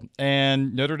football.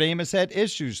 And Notre Dame has had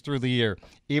issues through the year,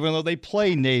 even though they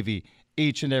play Navy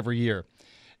each and every year.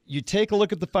 You take a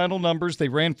look at the final numbers. They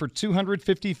ran for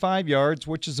 255 yards,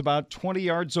 which is about 20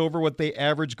 yards over what they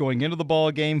averaged going into the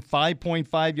ball game,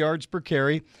 5.5 yards per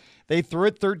carry. They threw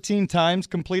it 13 times,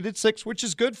 completed 6, which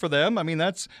is good for them. I mean,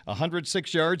 that's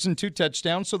 106 yards and 2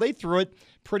 touchdowns, so they threw it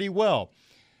pretty well.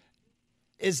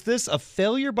 Is this a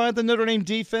failure by the Notre Dame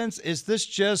defense? Is this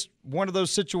just one of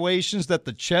those situations that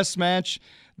the chess match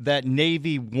that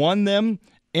Navy won them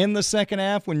in the second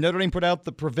half when Notre Dame put out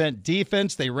the prevent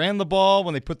defense? They ran the ball.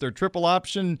 When they put their triple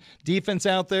option defense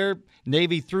out there,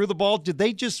 Navy threw the ball. Did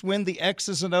they just win the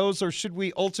X's and O's, or should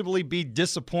we ultimately be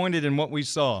disappointed in what we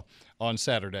saw on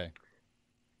Saturday?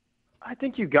 I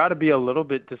think you got to be a little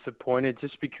bit disappointed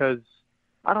just because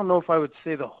I don't know if I would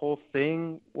say the whole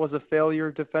thing was a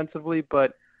failure defensively,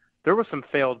 but there were some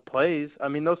failed plays. I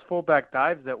mean, those fullback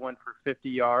dives that went for 50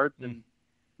 yards and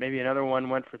maybe another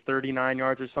one went for 39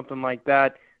 yards or something like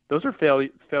that, those are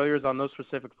failures on those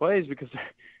specific plays because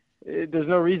there's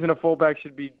no reason a fullback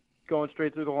should be going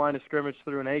straight through the line of scrimmage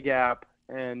through an A-gap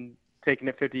and taking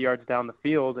it 50 yards down the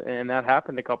field, and that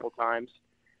happened a couple times.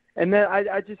 And then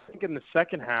I just think in the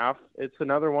second half, it's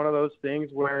another one of those things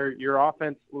where your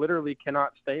offense literally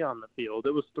cannot stay on the field.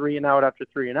 It was 3 and out after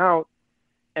 3 and out,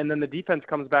 and then the defense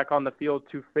comes back on the field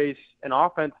to face an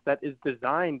offense that is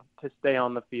designed to stay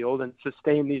on the field and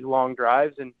sustain these long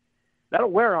drives, and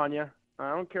that'll wear on you.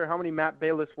 I don't care how many Matt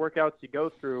Balis workouts you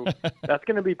go through. That's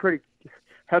going to be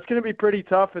pretty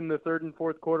tough in the third and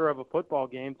fourth quarter of a football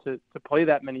game to play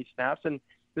that many snaps. And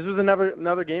this was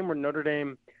another game where Notre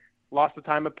Dame lost the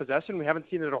time of possession. We haven't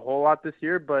seen it a whole lot this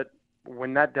year, but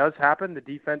when that does happen, the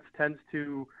defense tends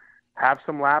to have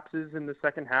some lapses in the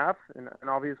second half, and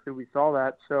obviously we saw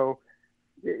that. So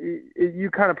you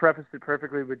kind of prefaced it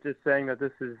perfectly with just saying that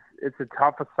it's a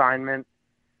tough assignment.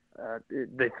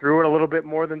 They threw it a little bit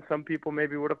more than some people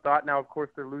maybe would have thought. Now, of course,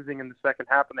 they're losing in the second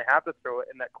half, and they have to throw it.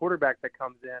 And that quarterback that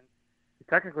comes in,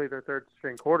 technically their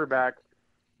third-string quarterback,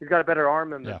 he's got a better arm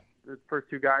than the first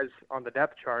two guys on the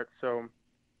depth chart. So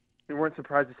we weren't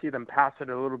surprised to see them pass it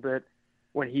a little bit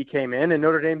when he came in. And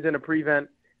Notre Dame's in a prevent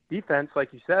defense,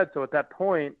 like you said. So at that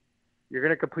point, you're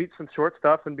going to complete some short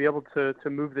stuff and be able to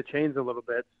move the chains a little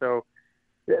bit. So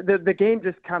the game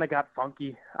just kind of got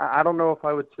funky. I don't know if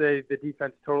I would say the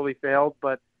defense totally failed,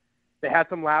 but they had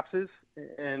some lapses.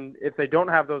 And if they don't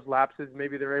have those lapses,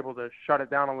 maybe they're able to shut it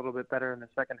down a little bit better in the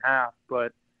second half.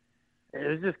 But it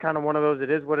was just kind of one of those, it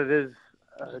is what it is,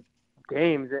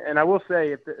 games. And I will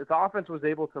say, if the offense was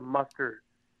able to muster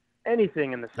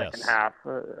anything in the second half,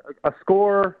 a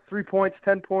score, 3 points,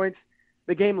 10 points,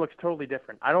 the game looks totally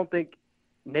different. I don't think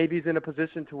Navy's in a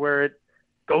position to where it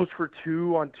goes for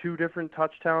 2 on 2 different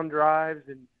touchdown drives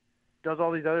and does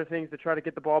all these other things to try to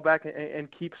get the ball back and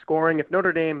keep scoring. If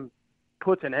Notre Dame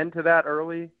puts an end to that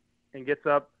early and gets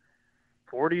up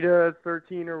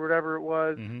 40-13 or whatever it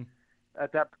was,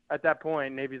 at that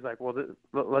point, Navy's like, well,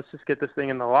 let's just get this thing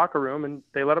in the locker room, and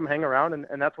they let them hang around,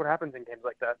 and that's what happens in games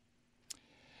like that.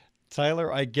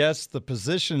 Tyler, I guess the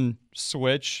position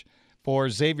switch for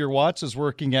Xavier Watts is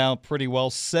working out pretty well.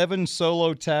 7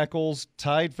 solo tackles,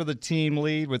 tied for the team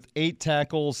lead with 8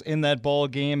 tackles in that ball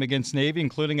game against Navy,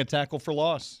 including a tackle for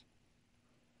loss.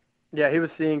 Yeah, he was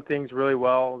seeing things really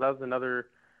well. That was another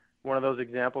one of those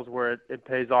examples where it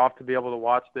pays off to be able to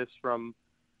watch this from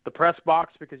the press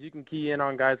box, because you can key in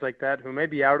on guys like that who may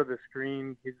be out of the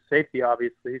screen. He's a safety,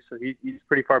 obviously, so he's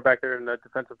pretty far back there in the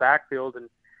defensive backfield. And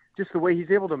just the way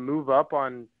he's able to move up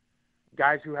on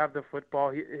guys who have the football,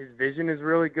 his vision is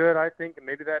really good, I think, and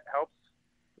maybe that helps.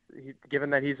 Given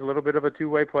that he's a little bit of a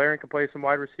two-way player and can play some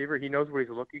wide receiver, he knows what he's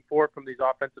looking for from these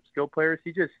offensive skill players.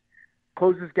 He just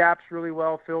closes gaps really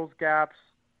well, fills gaps,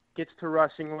 gets to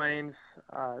rushing lanes,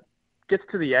 gets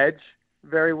to the edge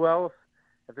very well.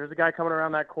 If there's a guy coming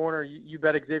around that corner, you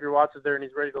bet Xavier Watts is there and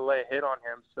he's ready to lay a hit on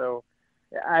him. So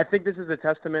I think this is a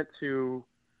testament to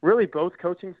really both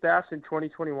coaching staffs in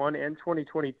 2021 and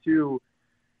 2022,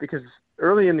 because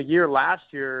early in the year last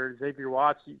year, Xavier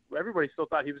Watts, everybody still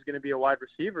thought he was going to be a wide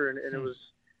receiver, and it was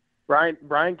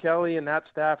Brian Kelly and that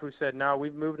staff who said, no,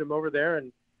 we've moved him over there,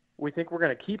 and we think we're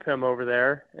going to keep him over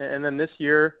there. And then this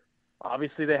year,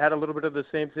 obviously they had a little bit of the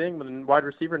same thing when wide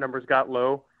receiver numbers got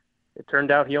low. it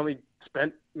turned out he only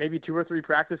spent maybe 2 or 3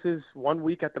 practices, 1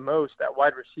 week at the most, at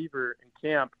wide receiver in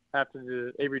camp after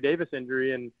the Avery Davis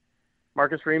injury. And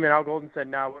Marcus Freeman, Al Golden said,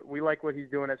 "Now we like what he's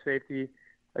doing at safety."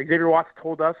 Xavier Watts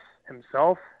told us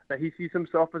himself that he sees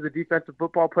himself as a defensive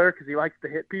football player because he likes to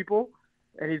hit people,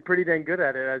 and he's pretty dang good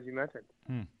at it, as you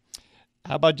mentioned.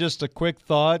 How about just a quick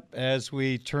thought as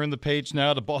we turn the page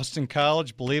now to Boston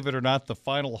College? Believe it or not, the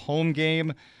final home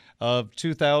game of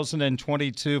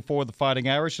 2022 for the Fighting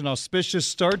Irish. An auspicious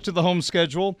start to the home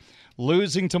schedule,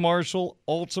 losing to Marshall,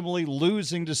 ultimately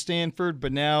losing to Stanford,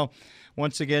 but now,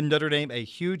 once again, Notre Dame a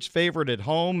huge favorite at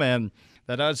home, and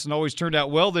that hasn't always turned out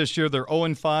well this year. They're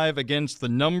 0-5 against the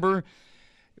number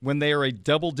when they are a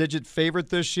double-digit favorite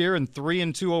this year and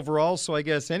 3-2 overall, so I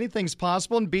guess anything's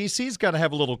possible, and BC's got to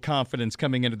have a little confidence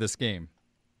coming into this game.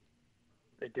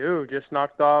 They do. Just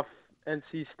knocked off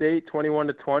NC State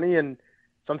 21-20, and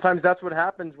sometimes that's what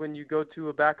happens when you go to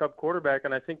a backup quarterback,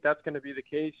 and I think that's going to be the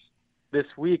case this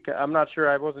week. I'm not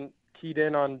sure. I wasn't keyed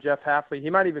in on Jeff Hafley.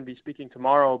 He might even be speaking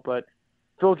tomorrow, but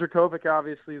Phil Dracovic,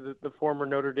 obviously the former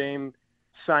Notre Dame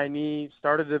signee,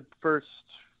 started the first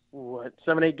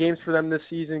 7-8 games for them this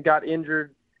season, got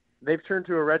injured. They've turned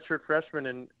to a redshirt freshman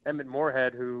in Emmett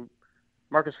Moorhead, who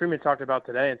Marcus Freeman talked about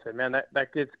today and said, man,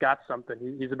 that kid's got something.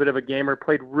 He's a bit of a gamer,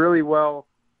 played really well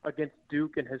against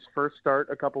Duke in his first start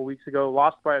a couple weeks ago,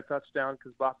 lost by a touchdown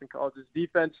because Boston College's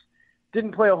defense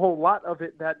didn't play a whole lot of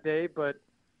it that day, but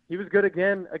he was good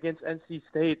again against NC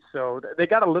State. So they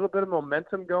got a little bit of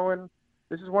momentum going.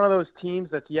 This is one of those teams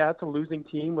that's, it's a losing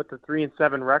team with the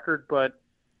 3-7 record, but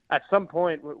at some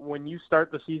point when you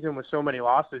start the season with so many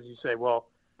losses, you say, well,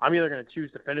 I'm either going to choose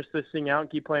to finish this thing out and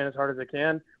keep playing as hard as I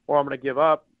can, or I'm going to give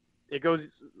up. It goes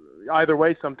either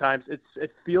way sometimes. It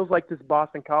feels like this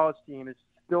Boston College team is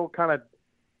still kind of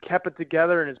kept it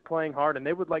together and is playing hard, and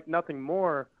they would like nothing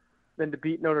more than to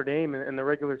beat Notre Dame in the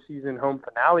regular season home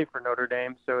finale for Notre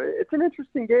Dame. So it's an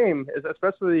interesting game,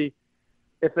 especially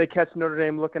if they catch Notre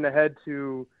Dame looking ahead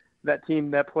to that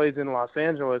team that plays in Los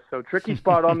Angeles. So tricky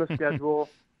spot on the schedule,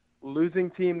 losing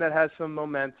team that has some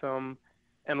momentum.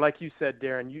 And like you said,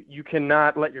 Darren, you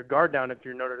cannot let your guard down if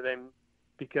you're Notre Dame,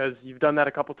 because you've done that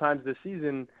a couple times this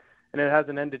season, and it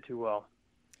hasn't ended too well.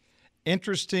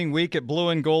 Interesting week at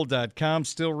blueandgold.com.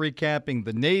 Still recapping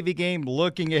the Navy game,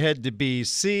 looking ahead to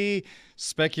BC.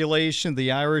 Speculation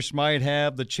the Irish might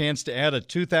have the chance to add a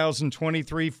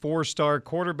 2023 four-star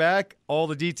quarterback. All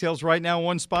the details right now,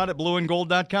 one spot at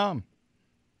blueandgold.com.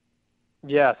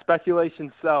 Yeah,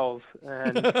 speculation sells,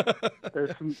 and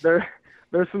there's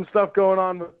some stuff going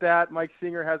on with that. Mike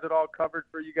Singer has it all covered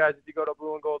for you guys if you go to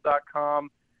blueandgold.com.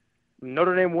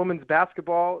 Notre Dame women's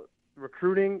basketball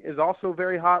recruiting is also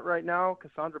very hot right now.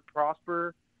 Cassandra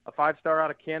Prosper, a 5-star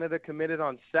out of Canada, committed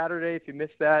on Saturday. If you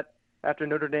missed that, after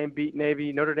Notre Dame beat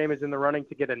Navy, Notre Dame is in the running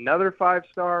to get another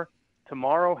 5-star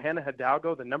tomorrow. Hannah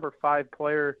Hidalgo, the number 5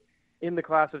 player in the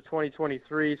class of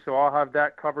 2023. So I'll have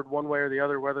that covered one way or the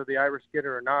other, whether the Irish get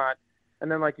her or not. And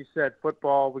then, like you said,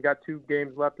 football, we got 2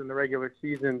 games left in the regular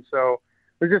season. So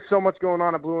there's just so much going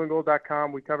on at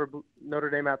blueandgold.com. We cover Notre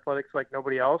Dame athletics like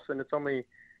nobody else, and it's only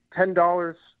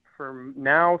 $10 from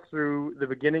now through the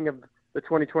beginning of the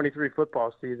 2023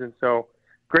 football season. So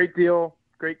great deal,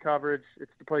 great coverage.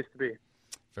 It's the place to be.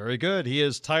 Very good. He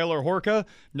is Tyler Horka,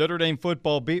 Notre Dame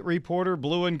football beat reporter,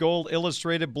 Blue and Gold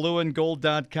Illustrated,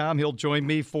 blueandgold.com. He'll join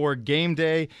me for game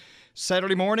day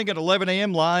Saturday morning at 11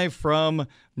 a.m. live from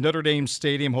Notre Dame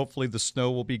Stadium. Hopefully the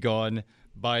snow will be gone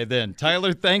by then.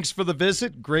 Tyler, thanks for the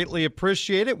visit. Greatly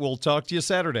appreciate it. We'll talk to you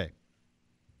Saturday.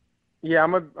 Yeah,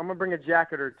 I'm gonna bring a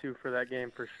jacket or two for that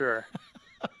game for sure.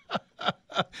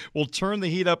 We'll turn the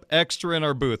heat up extra in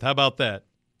our booth. How about that?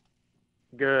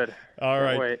 Good. All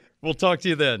right. Wait. We'll talk to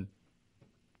you then.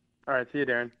 All right. See you,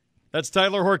 Darren. That's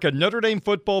Tyler Horka, Notre Dame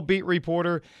football beat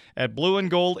reporter at Blue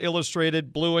and Gold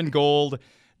Illustrated,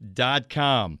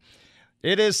 blueandgold.com.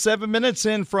 It is 7 minutes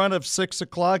in front of 6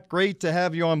 o'clock. Great to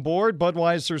have you on board.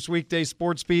 Budweiser's weekday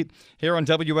sports beat here on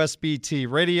WSBT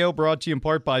Radio, brought to you in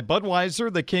part by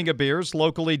Budweiser, the king of beers,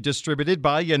 locally distributed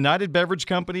by United Beverage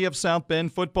Company of South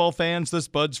Bend. Football fans, this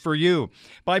Bud's for you.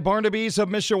 By Barnaby's of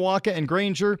Mishawaka and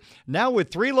Granger, now with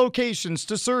 3 locations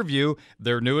to serve you.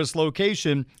 Their newest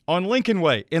location on Lincoln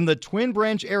Way in the Twin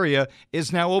Branch area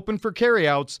is now open for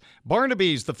carryouts.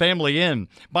 Barnaby's, the family inn.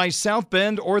 By South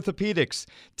Bend Orthopedics,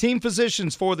 team physicians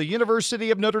for the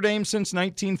University of Notre Dame since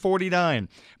 1949.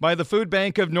 By the Food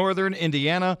Bank of Northern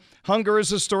Indiana, hunger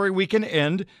is a story we can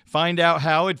end. Find out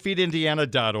how at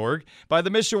feedindiana.org. By the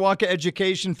Mishawaka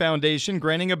Education Foundation,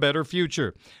 granting a better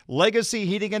future. Legacy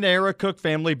Heating and Air, a Cook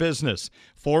family business.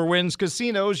 Four Winds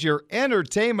Casinos, your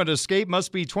entertainment escape.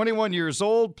 Must be 21 years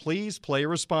old. Please play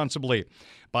responsibly.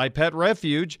 By Pet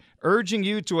Refuge, urging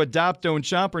you to adopt, don't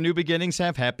shop, or new beginnings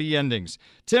have happy endings.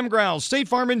 Tim Growl, State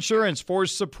Farm Insurance, for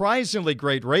surprisingly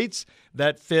great rates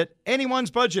that fit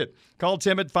anyone's budget. Call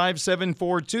Tim at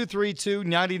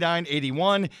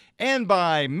 574-232-9981. And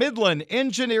by Midland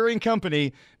Engineering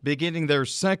Company, beginning their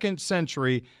second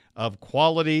century of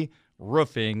quality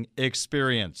roofing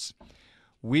experience.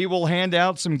 We will hand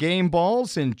out some game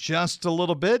balls in just a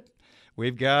little bit.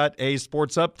 We've got a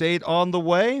sports update on the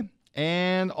way.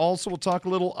 And also we'll talk a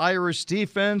little Irish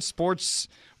defense, sports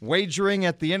wagering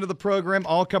at the end of the program,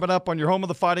 all coming up on your home of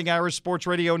the Fighting Irish, Sports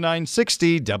Radio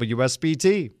 960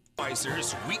 WSBT.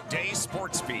 Weiser's weekday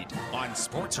sports beat on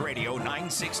Sports Radio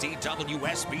 960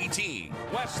 WSBT.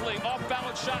 Wesley,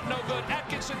 off-balance shot, no good.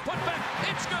 Atkinson, put back,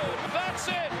 it's good. That's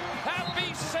it.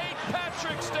 Happy St.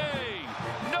 Patrick's Day.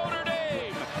 Notre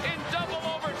Dame in double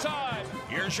overtime.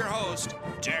 Here's your host,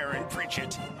 Darren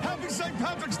Pritchett. Happy St.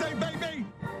 Patrick's Day, baby.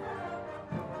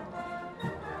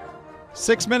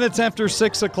 6 minutes after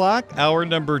 6 o'clock, hour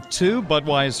number 2,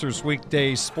 Budweiser's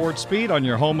weekday sports beat on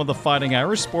your home of the Fighting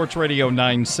Irish, Sports Radio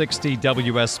 960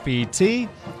 WSBT.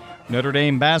 Notre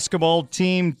Dame basketball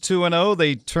team 2-0.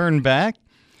 They turn back.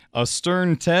 A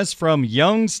stern test from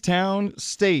Youngstown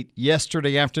State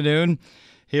yesterday afternoon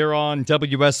here on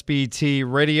WSBT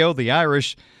Radio. The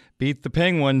Irish beat the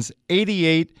Penguins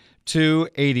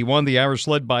 88-81. The Irish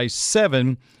led by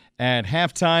 7 at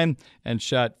halftime and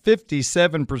shot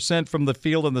 57% from the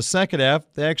field in the second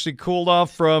half. They actually cooled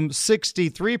off from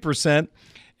 63%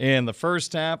 in the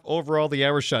first half. Overall, the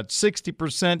Irish shot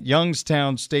 60%.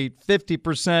 Youngstown State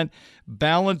 50%.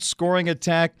 Balanced scoring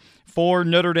attack for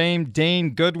Notre Dame.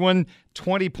 Dane Goodwin,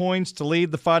 20 points to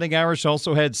lead the Fighting Irish.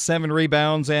 Also had 7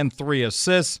 rebounds and 3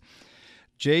 assists.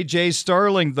 J.J.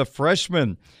 Starling, the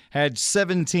freshman, had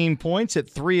 17 points at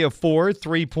 3 of 4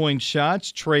 3-point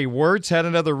shots. Trey Wirtz had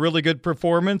another really good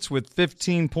performance with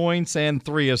 15 points and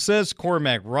 3 assists.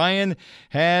 Cormac Ryan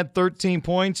had 13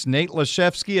 points. Nate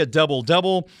Lashevsky, a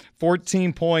double-double,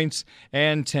 14 points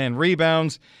and 10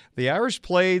 rebounds. The Irish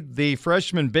played the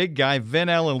freshman big guy, Vin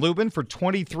Allen Lubin, for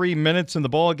 23 minutes in the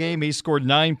ballgame. He scored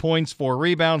 9 points, 4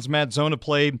 rebounds. Matt Zona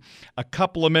played a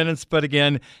couple of minutes, but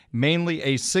again, mainly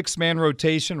a 6-man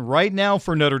rotation right now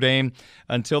for Notre Dame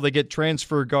until they get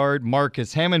transfer guard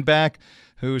Marcus Hammond back,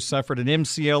 who suffered an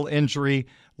MCL injury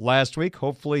last week.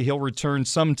 Hopefully he'll return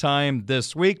sometime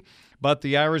this week. But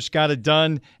the Irish got it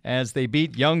done as they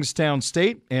beat Youngstown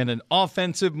State in an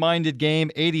offensive-minded game,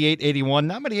 88-81.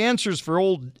 Not many answers for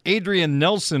old Adrian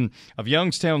Nelson of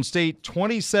Youngstown State.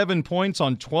 27 points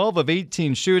on 12 of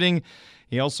 18 shooting.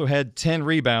 He also had 10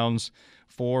 rebounds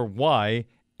for YSU.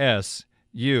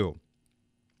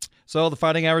 So the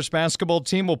Fighting Irish basketball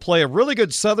team will play a really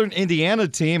good Southern Indiana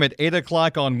team at 8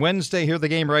 o'clock on Wednesday. Hear the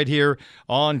game right here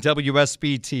on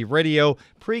WSBT Radio.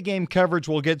 Pre-game coverage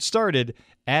will get started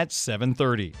at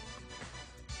 7:30.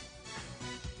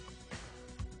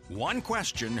 One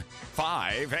question,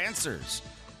 5 answers.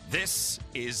 This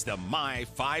is the My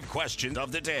 5 Questions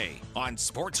of the Day on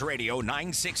Sports Radio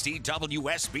 960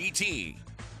 WSBT.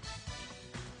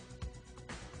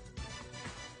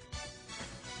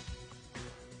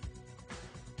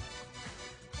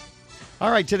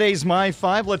 All right, today's My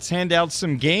 5. Let's hand out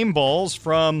some game balls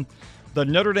from the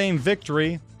Notre Dame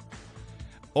victory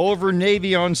over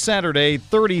Navy on Saturday,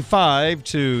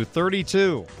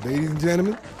 35-32. Ladies and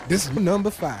gentlemen, this is number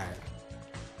 5.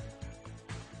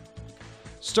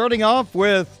 Starting off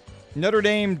with Notre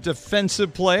Dame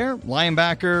defensive player,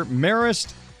 linebacker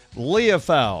Marist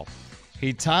Liufau.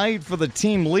 He tied for the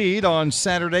team lead on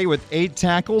Saturday with 8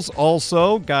 tackles,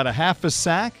 also got a half a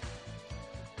sack,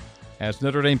 as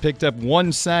Notre Dame picked up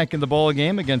 1 sack in the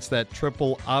ballgame against that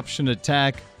triple option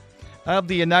attack of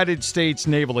the United States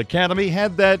Naval Academy.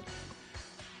 Had that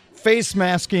face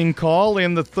masking call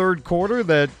in the third quarter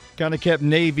that kind of kept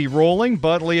Navy rolling,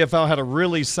 but Liufau had a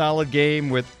really solid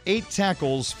game with 8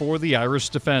 tackles for the Irish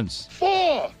defense.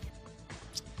 4.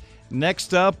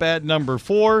 Next up at number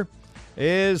 4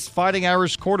 is Fighting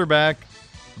Irish quarterback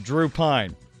Drew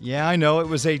Pine. Yeah, I know it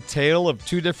was a tale of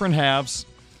 2 different halves,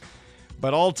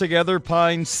 but altogether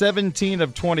Pine 17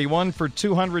 of 21 for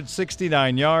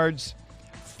 269 yards.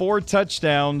 4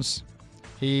 touchdowns.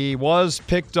 He was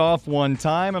picked off 1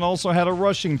 time and also had a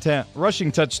rushing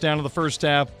touchdown in the first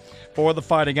half for the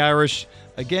Fighting Irish.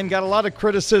 Again, got a lot of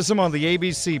criticism on the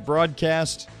ABC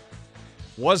broadcast.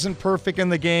 Wasn't perfect in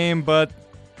the game, but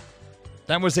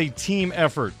that was a team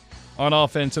effort on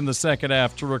offense in the second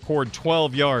half to record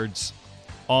 12 yards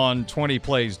on 20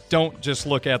 plays. Don't just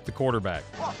look at the quarterback.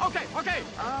 Okay.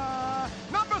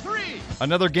 Number 3.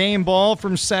 Another game ball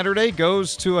from Saturday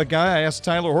goes to a guy I asked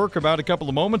Tyler Hork about a couple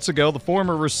of moments ago, the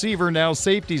former receiver, now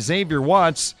safety, Xavier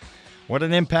Watts. What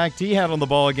an impact he had on the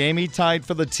ball game. He tied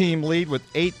for the team lead with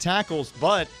 8 tackles,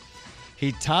 but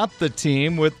he topped the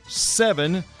team with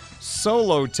 7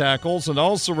 solo tackles and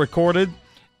also recorded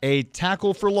a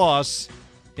tackle for loss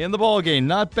in the ball game.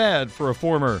 Not bad for a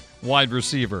former wide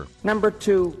receiver. Number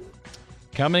 2.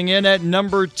 Coming in at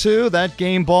number 2, that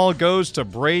game ball goes to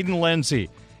Braden Lenzy.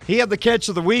 He had the catch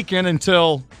of the weekend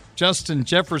until Justin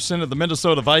Jefferson of the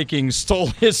Minnesota Vikings stole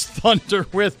his thunder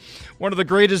with one of the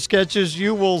greatest catches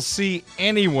you will see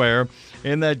anywhere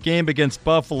in that game against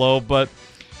Buffalo. But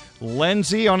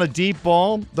Lenzy on a deep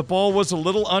ball, the ball was a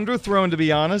little underthrown, to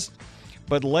be honest.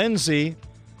 But Lenzy,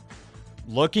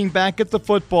 looking back at the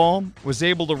football, was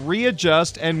able to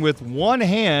readjust, and with one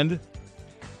hand,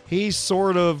 he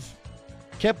sort of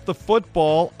kept the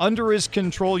football under his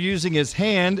control using his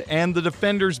hand and the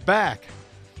defender's back,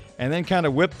 and then kind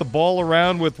of whipped the ball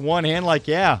around with one hand like,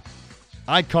 yeah,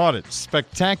 I caught it.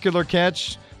 Spectacular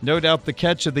catch. No doubt the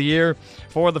catch of the year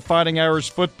for the Fighting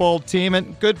Irish football team,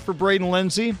 and good for Braden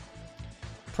Lenzy.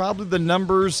 Probably the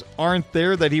numbers aren't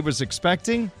there that he was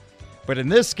expecting, but in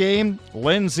this game,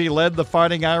 Lenzy led the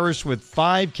Fighting Irish with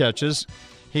 5 catches.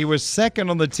 He was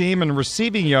second on the team in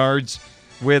receiving yards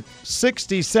with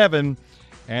 67,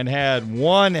 and had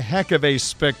one heck of a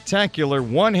spectacular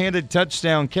one-handed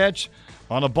touchdown catch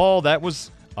on a ball that was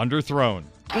underthrown.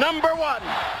 Number 1.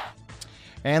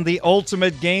 And the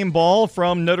ultimate game ball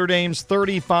from Notre Dame's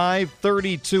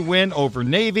 35-32 win over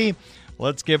Navy.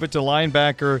 Let's give it to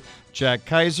linebacker Jack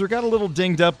Kaiser. Got a little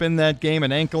dinged up in that game,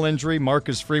 an ankle injury.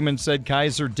 Marcus Freeman said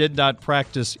Kaiser did not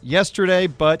practice yesterday,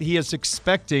 but he is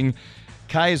expecting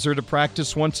Kaiser to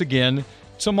practice once again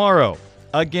tomorrow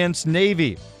against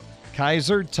Navy.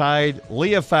 Kaiser tied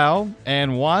Leafau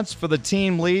and Watts for the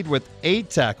team lead with 8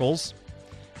 tackles.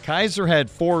 Kaiser had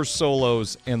 4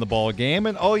 solos in the ball game,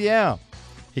 and oh yeah,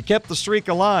 he kept the streak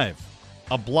alive.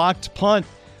 A blocked punt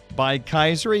by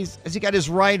Kaiser as he got his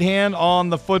right hand on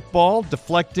the football,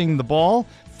 deflecting the ball.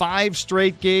 5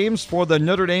 straight games for the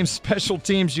Notre Dame special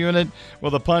teams unit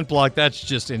with a punt block. That's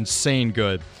just insane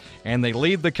good. And they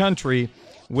lead the country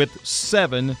with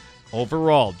 7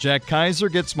 overall. Jack Kaiser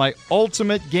gets my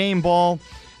ultimate game ball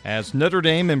as Notre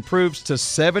Dame improves to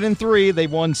 7-3. They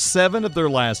won 7 of their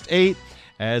last 8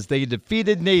 as they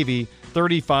defeated Navy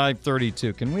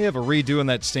 35-32. Can we have a redo in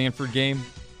that Stanford game?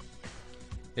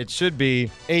 It should be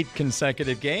 8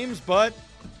 consecutive games, but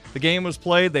the game was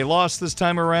played. They lost this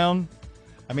time around.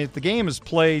 I mean, if the game is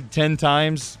played 10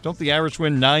 times, don't the Irish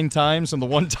win 9 times? And the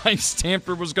one time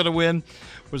Stanford was going to win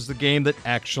was the game that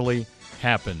actually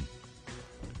happened.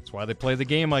 Why they play the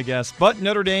game, I guess. But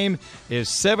Notre Dame is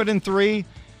 7-3.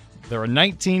 They're a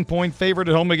 19-point favorite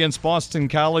at home against Boston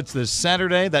College this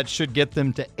Saturday. That should get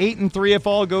them to 8-3 if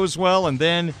all goes well. And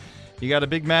then you got a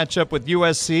big matchup with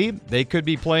USC. They could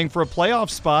be playing for a playoff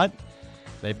spot.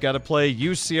 They've got to play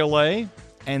UCLA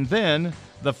and then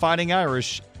the Fighting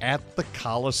Irish at the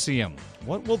Coliseum.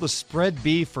 What will the spread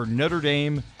be for Notre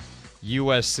Dame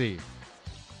USC?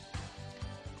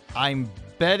 I'm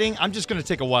just going to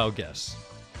take a wild guess.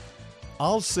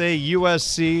 I'll say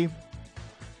USC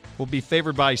will be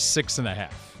favored by 6.5.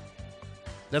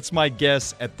 That's my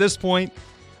guess at this point.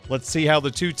 Let's see how the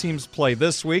two teams play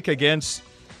this week against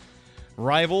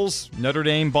rivals Notre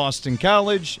Dame, Boston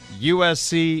College,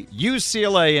 USC,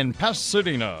 UCLA, and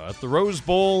Pasadena at the Rose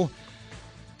Bowl.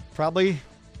 Probably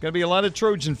going to be a lot of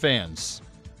Trojan fans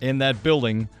in that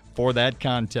building for that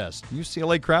contest.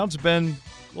 UCLA crowd's been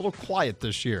a little quiet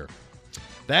this year.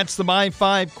 That's the My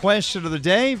 5 question of the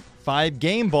day. 5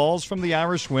 game balls from the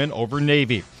Irish win over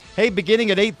Navy. Hey,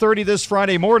 beginning at 8:30 this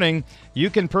Friday morning,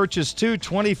 you can purchase 2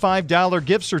 $25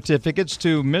 gift certificates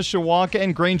to Mishawaka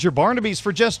and Granger Barnaby's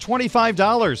for just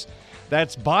 $25.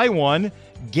 That's buy one,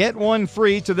 get one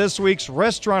free to this week's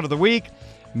Restaurant of the Week,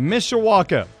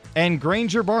 Mishawaka and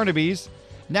Granger Barnaby's,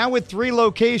 now with 3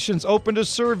 locations open to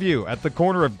serve you at the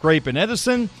corner of Grape and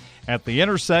Edison, at the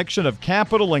intersection of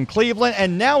Capitol and Cleveland,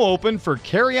 and now open for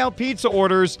carry-out pizza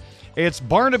orders. It's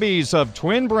Barnaby's of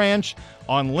Twin Branch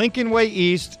on Lincoln Way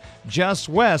East, just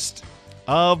west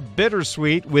of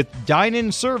Bittersweet, with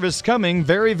dine-in service coming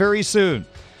very, very soon.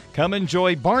 Come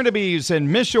enjoy Barnaby's in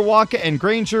Mishawaka and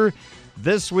Granger,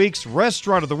 this week's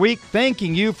Restaurant of the Week,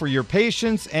 thanking you for your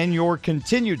patience and your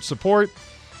continued support.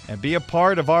 And be a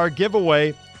part of our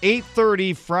giveaway,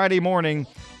 8:30 Friday morning.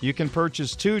 You can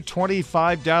purchase 2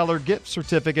 $25 gift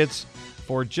certificates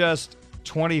for just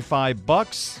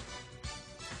 $25.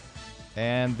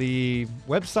 And the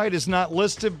website is not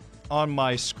listed on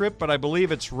my script, but I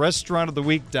believe it's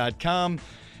restaurantoftheweek.com.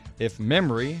 If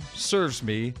memory serves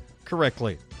me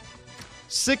correctly.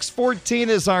 6:14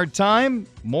 is our time.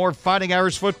 More Fighting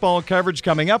Irish football coverage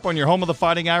coming up on your home of the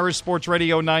Fighting Irish, Sports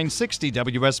Radio 960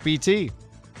 WSBT.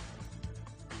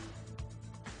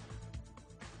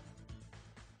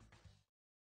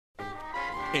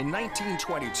 In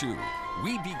 1922,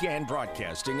 we began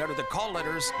broadcasting under the call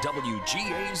letters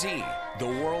WGAZ, the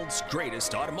world's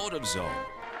greatest automotive zone.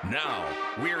 Now,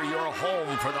 we're your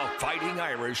home for the Fighting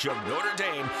Irish of Notre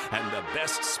Dame and the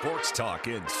best sports talk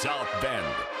in South Bend.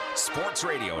 Sports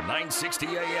Radio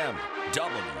 960 AM,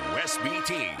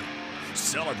 WSBT.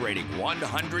 Celebrating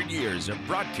 100 years of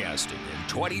broadcasting in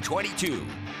 2022.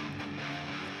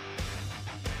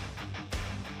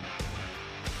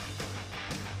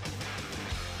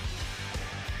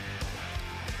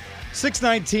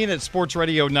 .619 at Sports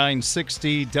Radio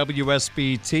 960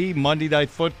 WSBT. Monday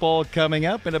Night Football coming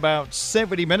up in about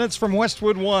 70 minutes from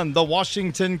Westwood One. The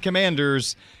Washington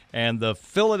Commanders and the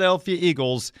Philadelphia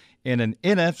Eagles in an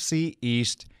NFC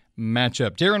East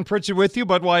matchup. Darren Pritchett with you.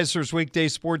 Budweiser's Weekday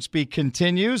Sports Beat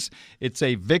continues. It's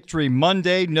a victory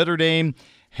Monday. Notre Dame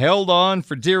held on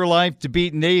for dear life to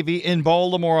beat Navy in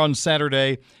Baltimore on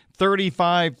Saturday,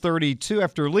 35-32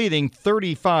 after leading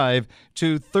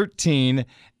 35-13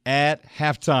 at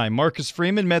halftime. Marcus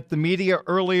Freeman met the media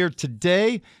earlier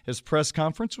today. His press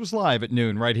conference was live at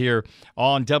noon right here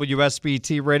on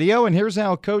WSBT Radio. And here's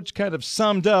how Coach kind of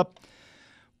summed up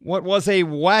what was a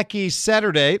wacky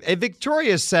Saturday, a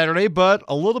victorious Saturday, but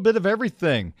a little bit of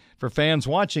everything for fans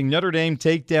watching Notre Dame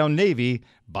take down Navy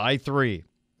by 3.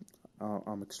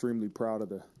 I'm extremely proud of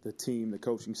the team, the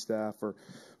coaching staff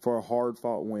for a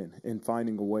hard-fought win and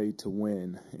finding a way to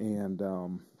win.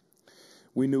 And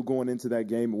we knew going into that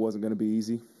game it wasn't going to be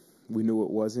easy. We knew it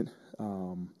wasn't,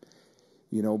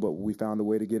 but we found a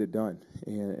way to get it done,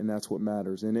 and that's what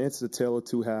matters. And it's a tale of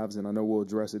two halves, and I know we'll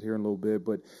address it here in a little bit,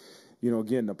 but,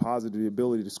 again, the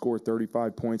ability to score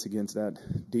 35 points against that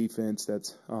defense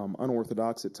that's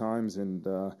unorthodox at times, and,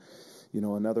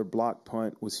 another block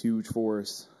punt was huge for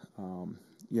us.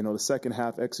 The second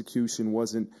half execution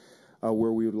wasn't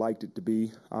where we would liked it to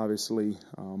be, obviously,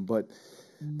 but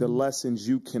the lessons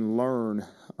you can learn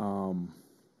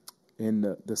in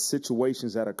the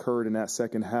situations that occurred in that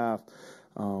second half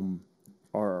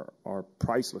are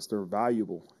priceless. They're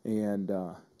valuable. And,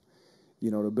 the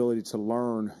ability to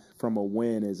learn from a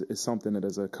win is something that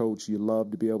as a coach you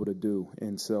love to be able to do.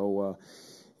 And so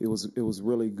it was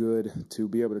really good to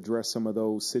be able to address some of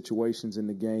those situations in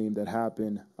the game that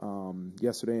happened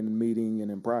yesterday in the meeting and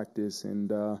in practice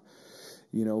and,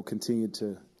 continue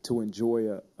to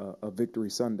enjoy a victory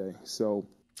Sunday. So,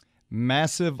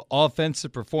 massive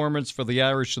offensive performance for the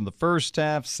Irish in the first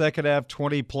half. Second half,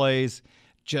 20 plays,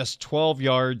 just 12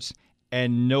 yards,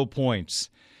 and no points.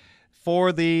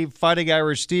 For the Fighting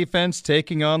Irish defense,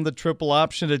 taking on the triple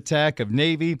option attack of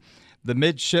Navy, the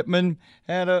midshipmen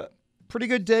had a pretty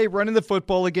good day running the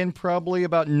football again, probably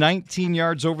about 19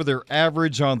 yards over their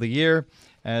average on the year,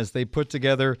 as they put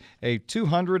together a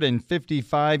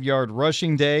 255-yard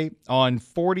rushing day on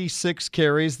 46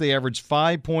 carries. They averaged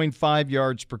 5.5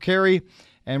 yards per carry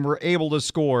and were able to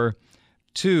score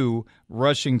 2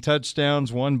 rushing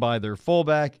touchdowns, one by their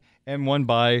fullback and one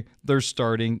by their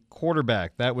starting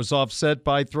quarterback. That was offset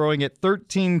by throwing it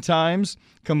 13 times,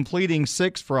 completing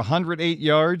 6 for 108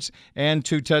 yards and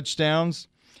 2 touchdowns.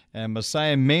 And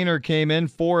Messiah Maynor came in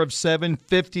 4 of 7,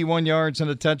 51 yards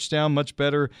and a touchdown, much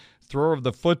better thrower of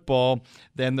the football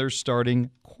than their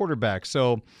starting quarterback.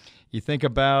 So you think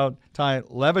about Ty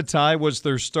Levitai was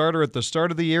their starter at the start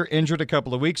of the year, injured a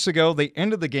couple of weeks ago. They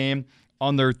ended the game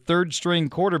on their third-string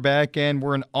quarterback and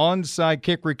were an onside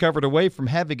kick recovered away from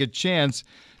having a chance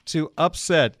to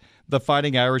upset the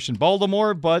Fighting Irish in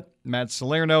Baltimore, but Matt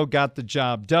Salerno got the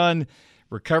job done,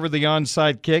 recovered the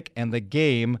onside kick, and the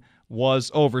game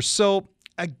was over. So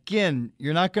again,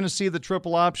 you're not going to see the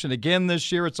triple option again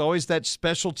this year. It's always that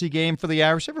specialty game for the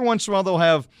Irish. Every once in a while, they'll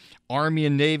have Army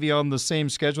and Navy on the same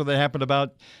schedule. That happened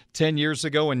about 10 years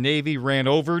ago when Navy ran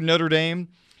over Notre Dame.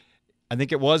 I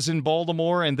think it was in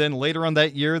Baltimore, and then later on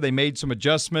that year, they made some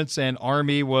adjustments, and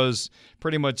Army was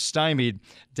pretty much stymied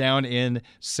down in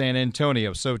San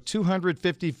Antonio. So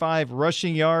 255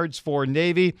 rushing yards for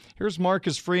Navy. Here's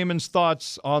Marcus Freeman's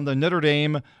thoughts on the Notre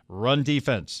Dame run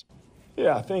defense.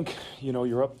 Yeah, I think,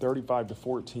 you're up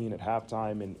 35-14 at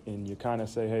halftime, and you kind of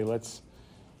say, hey, let's,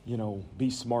 be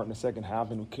smart in the second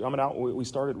half. And coming out, we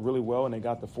started really well, and they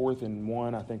got the 4th and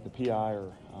 1. I think the PI,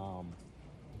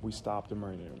 we stopped them,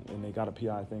 and they got a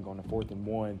PI, I think, on the 4th and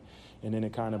 1. And then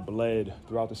it kind of bled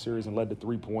throughout the series and led to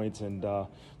 3 points. And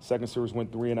second series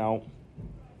went 3 and out.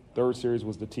 Third series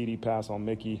was the TD pass on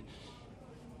Mickey.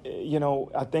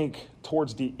 I think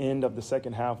towards the end of the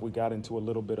second half, we got into a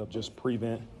little bit of just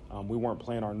prevent. We weren't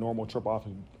playing our normal triple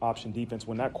option defense.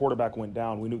 When that quarterback went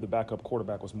down, we knew the backup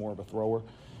quarterback was more of a thrower.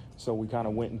 So we kind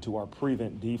of went into our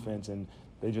prevent defense, and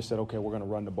they just said, okay, we're going to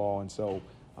run the ball. And so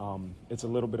it's a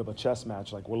little bit of a chess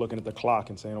match. Like, we're looking at the clock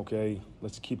and saying, okay,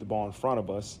 let's keep the ball in front of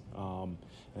us.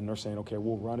 And they're saying, okay,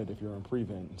 we'll run it if you're in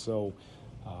prevent. And so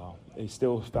they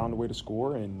still found a way to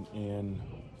score, and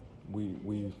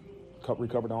we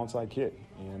recovered the onside kick,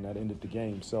 and that ended the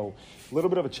game. So a little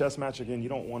bit of a chess match again. You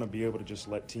don't want to be able to just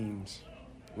let teams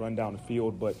run down the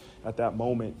field, but at that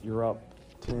moment you're up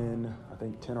 10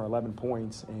 or 11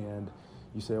 points, and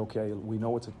you say, okay, we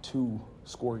know it's a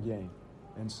 2-score game,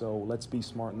 and so let's be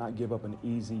smart, not give up an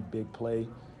easy big play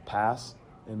pass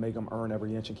and make them earn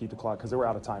every inch and keep the clock, because they were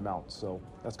out of timeout. So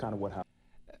that's kind of what happened.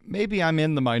 Maybe I'm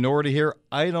in the minority here.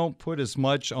 I don't put as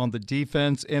much on the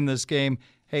defense in this game.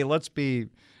 Hey, let's be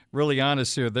really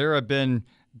honest here. There have been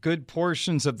good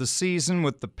portions of the season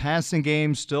with the passing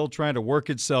game still trying to work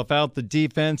itself out. The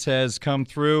defense has come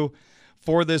through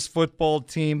for this football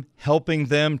team, helping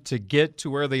them to get to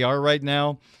where they are right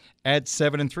now at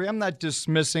 7-3. I'm not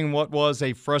dismissing what was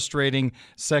a frustrating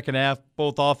second half,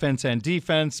 both offense and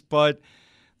defense, but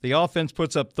the offense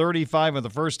puts up 35 in the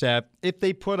first half. If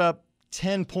they put up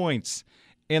 10 points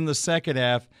in the second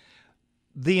half,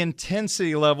 the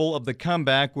intensity level of the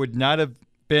comeback would not have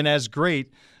been as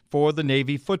great for the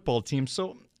Navy football team.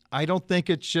 So I don't think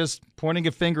it's just pointing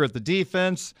a finger at the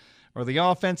defense or the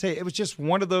offense. Hey, it was just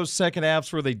one of those second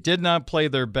halves where they did not play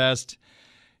their best.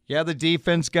 Yeah, the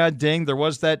defense got dinged. There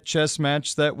was that chess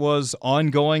match that was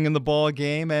ongoing in the ball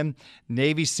game, and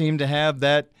Navy seemed to have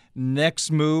that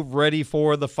next move ready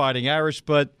for the Fighting Irish.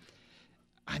 But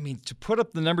I mean, to put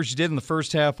up the numbers you did in the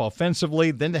first half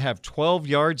offensively, then to have 12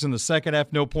 yards in the second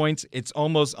half, no points, it's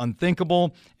almost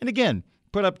unthinkable. And again,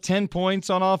 put up 10 points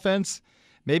on offense,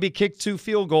 maybe kick 2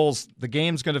 field goals, the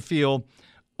game's going to feel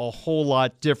a whole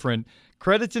lot different.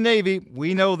 Credit to Navy.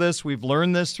 We know this. We've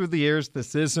learned this through the years.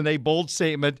 This isn't a bold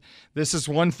statement. This is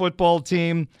one football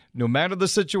team. No matter the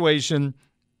situation,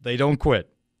 they don't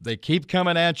quit. They keep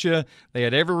coming at you. They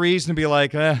had every reason to be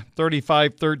like,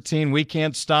 35-13. We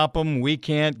can't stop them. We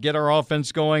can't get our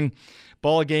offense going.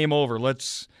 Ball game over.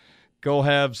 Let's go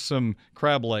have some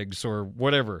crab legs or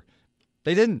whatever.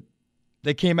 They didn't.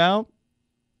 They came out,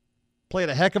 played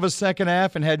a heck of a second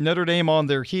half, and had Notre Dame on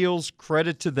their heels.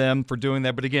 Credit to them for doing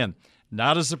that. But again,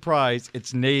 not a surprise.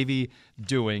 It's Navy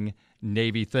doing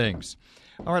Navy things.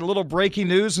 All right, a little breaking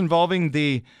news involving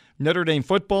the Notre Dame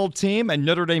football team and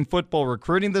Notre Dame football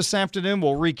recruiting this afternoon.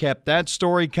 We'll recap that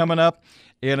story coming up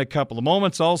in a couple of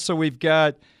moments. Also, we've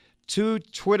got 2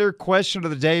 Twitter question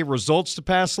of the day results to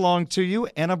pass along to you,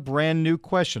 and a brand new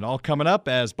question. All coming up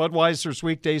as Budweiser's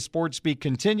Weekday Sports Beat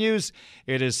continues.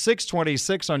 It is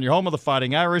 6:26 on your home of the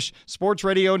Fighting Irish, Sports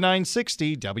Radio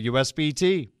 960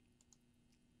 WSBT.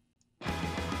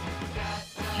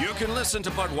 You can listen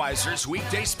to Budweiser's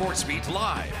Weekday Sports Beat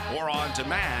live or on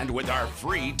demand with our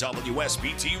free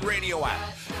WSBT radio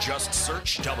app. Just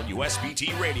search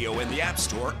WSBT Radio in the App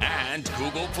Store and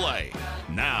Google Play.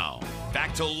 Now,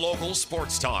 back to local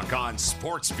sports talk on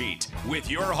Sports Beat with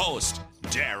your host,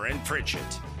 Darren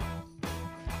Pritchett.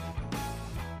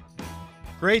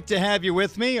 Great to have you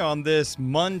with me on this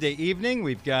Monday evening.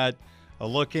 We've got a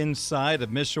look inside of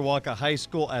Mishawaka High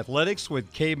School athletics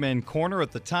with Caveman Corner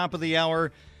at the top of the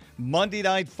hour. Monday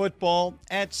Night Football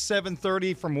at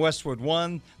 7:30 from Westwood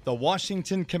One. The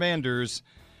Washington Commanders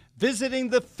visiting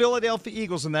the Philadelphia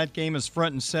Eagles, and that game is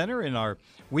front and center in our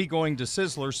We Going to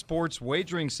Sizzler sports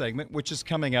wagering segment, which is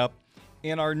coming up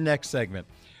in our next segment.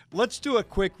 Let's do a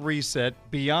quick reset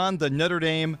beyond the Notre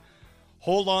Dame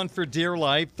hold on for dear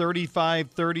life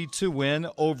 35-32 win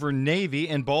over Navy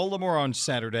in Baltimore on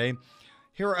Saturday.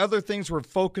 Here are other things we're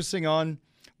focusing on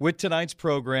with tonight's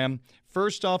program.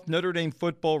 First off, Notre Dame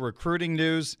football recruiting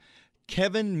news.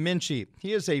 Kevin Minchey.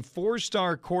 He is a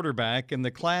 4-star quarterback in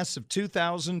the class of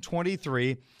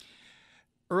 2023.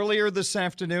 Earlier this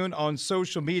afternoon on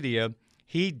social media,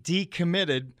 he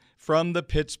decommitted from the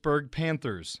Pittsburgh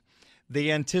Panthers.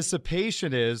 The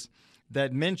anticipation is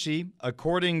that Minchey,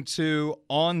 according to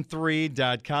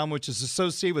On3.com, which is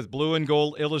associated with Blue and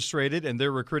Gold Illustrated and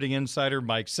their recruiting insider,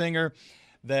 Mike Singer,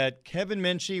 that Kevin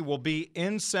Minchey will be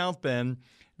in South Bend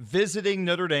visiting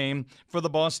Notre Dame for the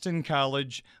Boston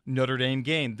College Notre Dame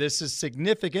game. This is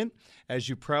significant, as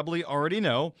you probably already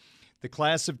know. The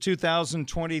class of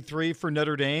 2023 for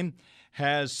Notre Dame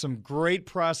has some great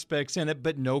prospects in it,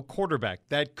 but no quarterback.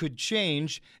 That could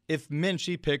change if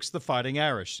Minchey picks the Fighting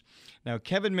Irish. Now,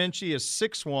 Kevin Minchey is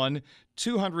 6'1",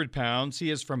 200 pounds.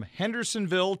 He is from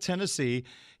Hendersonville, Tennessee.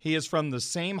 He is from the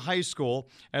same high school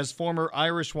as former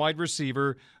Irish wide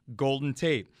receiver Golden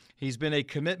Tate. He's been a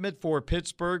commitment for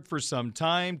Pittsburgh for some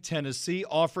time. Tennessee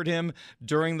offered him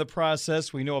during the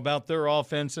process. We know about their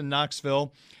offense in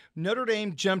Knoxville. Notre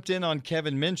Dame jumped in on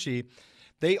Kevin Minchey.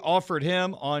 They offered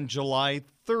him on July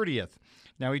 30th.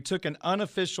 Now, he took an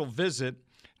unofficial visit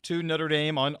to Notre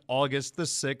Dame on August the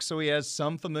 6th, so he has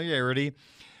some familiarity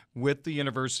with the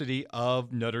University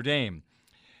of Notre Dame.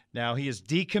 Now, he is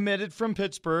decommitted from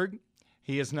Pittsburgh.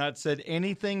 He has not said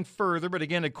anything further, but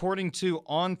again, according to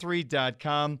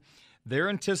On3.com, they're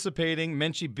anticipating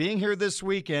Minchey being here this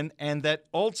weekend and that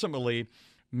ultimately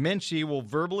Minchey will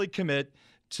verbally commit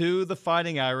to the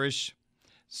Fighting Irish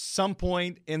some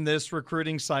point in this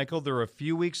recruiting cycle. There are a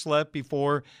few weeks left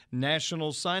before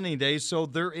National Signing Day, so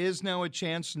there is now a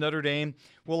chance Notre Dame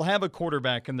will have a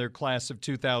quarterback in their class of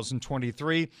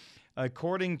 2023.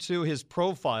 According to his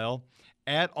profile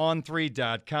at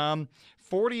On3.com,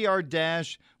 40-yard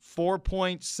dash,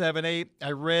 4.78.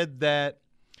 I read that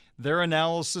their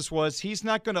analysis was he's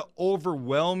not going to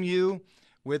overwhelm you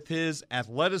with his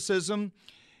athleticism.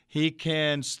 He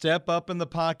can step up in the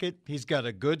pocket. He's got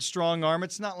a good, strong arm.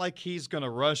 It's not like he's going to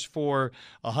rush for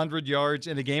 100 yards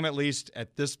in a game, at least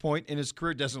at this point in his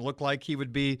career. It doesn't look like he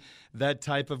would be that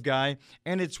type of guy.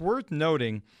 And it's worth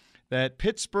noting that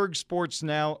Pittsburgh Sports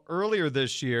Now earlier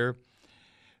this year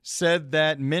said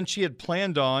that Minchey had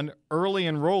planned on early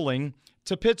enrolling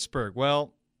to Pittsburgh.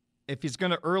 Well, if he's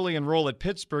going to early enroll at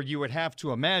Pittsburgh, you would have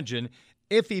to imagine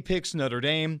if he picks Notre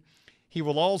Dame, he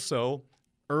will also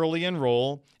early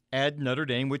enroll at Notre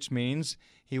Dame, which means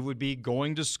he would be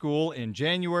going to school in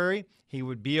January. He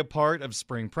would be a part of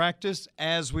spring practice.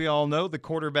 As we all know, the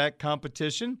quarterback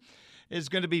competition is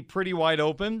going to be pretty wide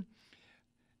open,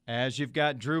 as you've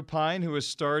got Drew Pine, who has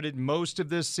started most of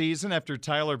this season after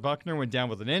Tyler Buckner went down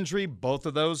with an injury. Both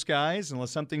of those guys,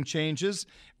 unless something changes,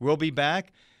 will be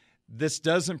back. This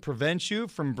doesn't prevent you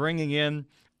from bringing in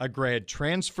a grad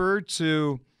transfer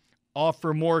to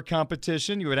offer more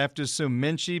competition. You would have to assume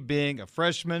Minchey, being a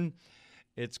freshman,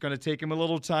 it's going to take him a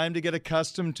little time to get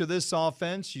accustomed to this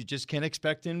offense. You just can't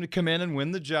expect him to come in and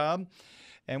win the job.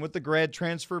 And with the grad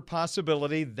transfer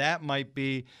possibility, that might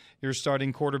be your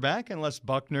starting quarterback unless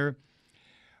Buckner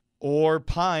or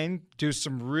Pine do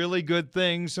some really good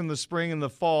things in the spring and the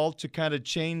fall to kind of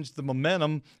change the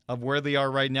momentum of where they are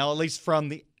right now, at least from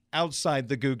the outside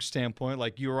the Goog standpoint,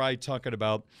 like you or I talking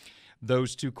about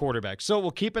those two quarterbacks. So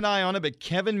we'll keep an eye on it, but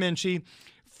Kevin Minchey,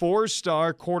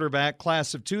 four-star quarterback,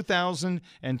 class of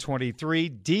 2023,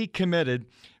 decommitted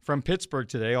from Pittsburgh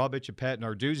today. I'll bet you Pat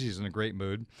Narduzzi's in a great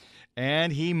mood.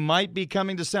 And he might be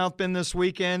coming to South Bend this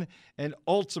weekend and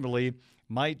ultimately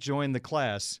might join the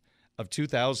class of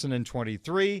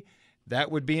 2023.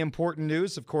 That would be important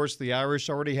news. Of course, the Irish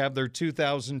already have their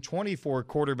 2024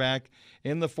 quarterback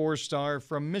in the four-star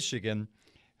from Michigan,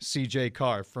 C.J.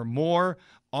 Carr. For more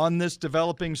on this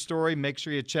developing story, make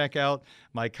sure you check out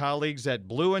my colleagues at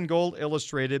Blue and Gold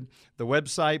Illustrated, the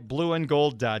website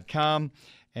blueandgold.com,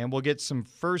 and we'll get some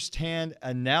firsthand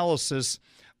analysis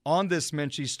on this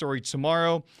Minchey story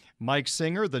tomorrow. Mike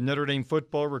Singer, the Notre Dame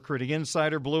football recruiting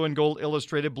insider, Blue and Gold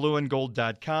Illustrated,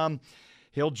 blueandgold.com.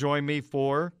 He'll join me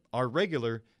for our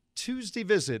regular Tuesday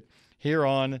visit here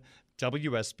on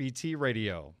WSBT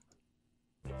Radio.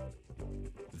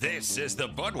 This is the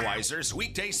Budweiser's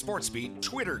Weekday Sports Beat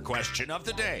Twitter question of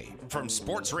the day from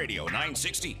Sports Radio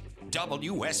 960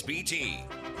 WSBT.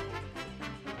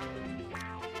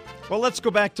 Well, let's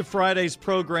go back to Friday's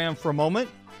program for a moment.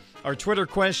 Our Twitter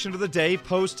question of the day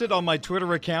posted on my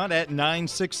Twitter account at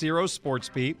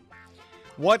 960SportsBeat.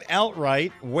 What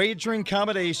outright wagering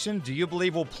combination do you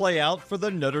believe will play out for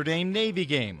the Notre Dame Navy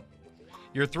game?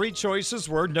 Your three choices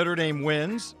were Notre Dame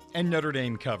wins and Notre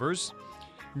Dame covers,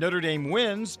 Notre Dame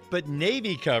wins but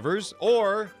Navy covers,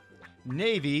 or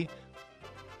Navy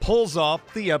pulls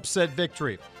off the upset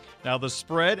victory. Now, the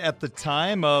spread at the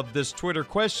time of this Twitter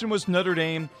question was Notre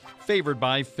Dame favored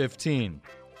by 15.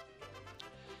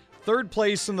 Third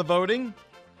place in the voting,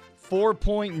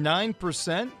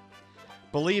 4.9%,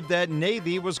 believed that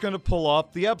Navy was going to pull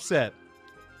off the upset.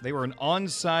 They were an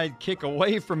onside kick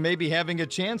away from maybe having a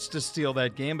chance to steal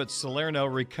that game, but Salerno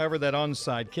recovered that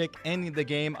onside kick, ending the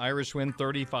game. Irish win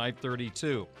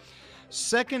 35-32.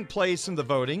 Second place in the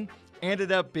voting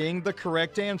ended up being the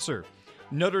correct answer.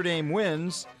 Notre Dame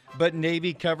wins, but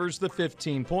Navy covers the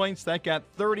 15 points. That got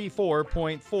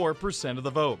 34.4% of the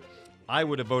vote. I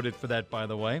would have voted for that, by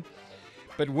the way.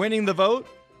 But winning the vote,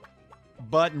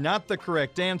 but not the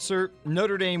correct answer.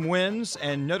 Notre Dame wins,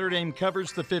 and Notre Dame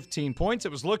covers the 15 points.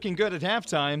 It was looking good at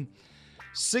halftime.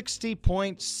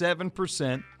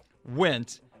 60.7%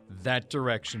 went that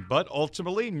direction. But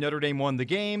ultimately, Notre Dame won the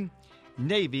game.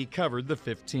 Navy covered the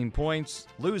 15 points,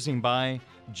 losing by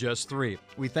just 3.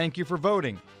 We thank you for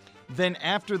voting. Then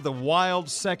after the wild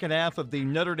second half of the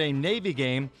Notre Dame-Navy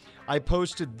game, I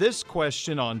posted this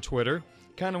question on Twitter,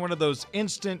 kind of one of those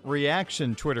instant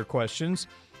reaction Twitter questions.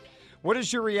 What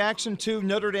is your reaction to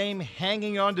Notre Dame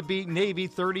hanging on to beat Navy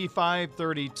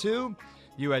 35-32?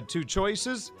 You had 2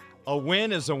 choices. A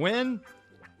win is a win,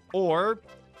 or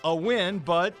a win,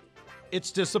 but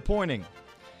it's disappointing.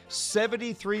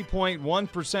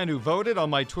 73.1% who voted on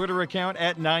my Twitter account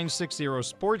at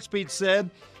 960SportsBeat said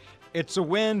it's a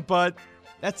win, but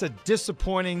that's a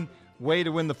disappointing way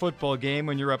to win the football game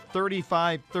when you're up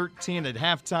 35-13 at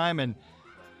halftime and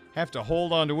have to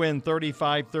hold on to win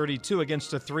 35-32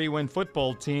 against a 3-win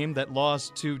football team that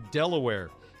lost to Delaware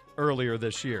earlier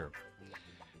this year.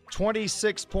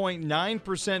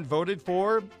 26.9% voted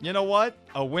for, you know what?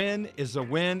 A win is a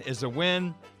win is a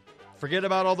win. Forget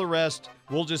about all the rest.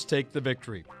 We'll just take the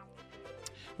victory.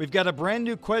 We've got a brand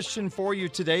new question for you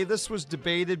today. This was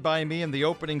debated by me in the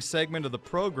opening segment of the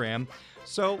program,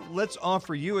 so let's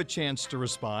offer you a chance to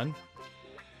respond.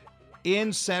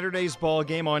 In Saturday's ball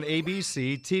game on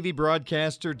ABC, TV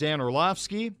broadcaster Dan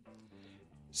Orlovsky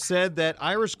said that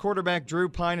Irish quarterback Drew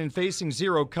Pyne in facing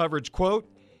zero coverage, quote,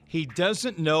 he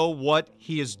doesn't know what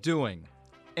he is doing,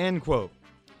 end quote.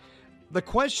 The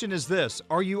question is this: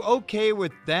 are you okay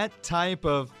with that type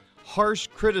of harsh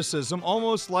criticism,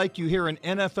 almost like you hear in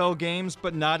NFL games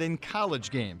but not in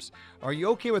college games? Are you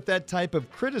okay with that type of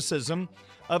criticism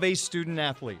of a student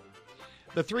athlete?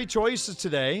 The 3 choices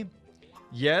today: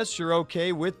 yes, you're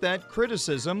okay with that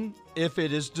criticism if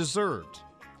it is deserved.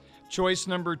 Choice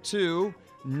number 2,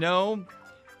 no,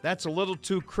 that's a little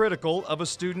too critical of a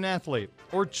student athlete.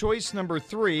 Or choice number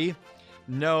 3,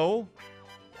 no,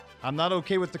 I'm not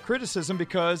okay with the criticism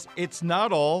because it's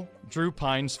not all Drew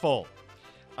Pyne's fault.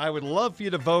 I would love for you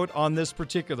to vote on this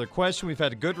particular question. We've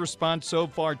had a good response so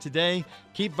far today.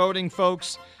 Keep voting,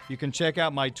 folks. You can check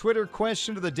out my Twitter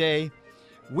question of the day,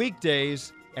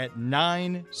 weekdays at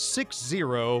 960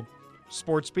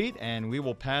 SportsBeat, and we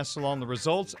will pass along the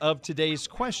results of today's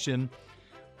question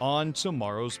on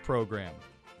tomorrow's program.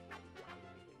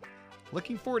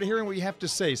 Looking forward to hearing what you have to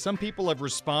say. Some people have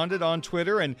responded on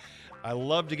Twitter, and I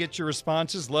love to get your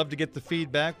responses, love to get the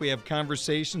feedback. We have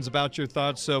conversations about your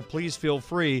thoughts, so please feel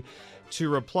free to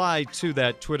reply to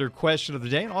that Twitter question of the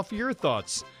day and offer your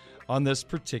thoughts on this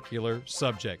particular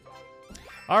subject.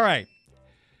 All right,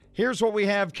 here's what we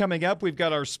have coming up. We've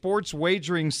got our sports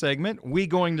wagering segment, We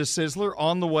Going to Sizzler,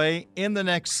 on the way. In the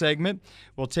next segment,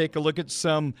 we'll take a look at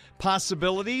some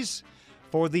possibilities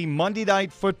for the Monday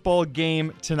Night Football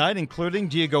game tonight, including,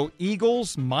 do you go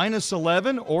Eagles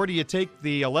 -11, or do you take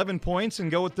the 11 points and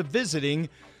go with the visiting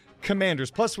Commanders?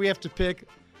 Plus, we have to pick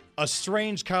a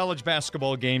strange college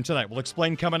basketball game tonight. We'll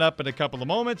explain coming up in a couple of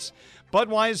moments.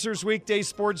 Budweiser's weekday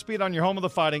sports beat on your home of the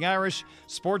Fighting Irish,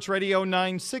 Sports Radio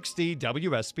 960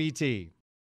 WSBT.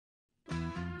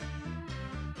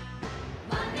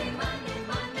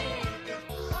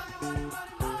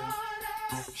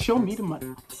 Show me the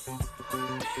money.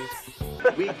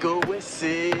 We go with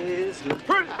Sizzler.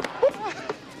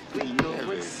 We go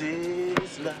with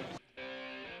Sizzler.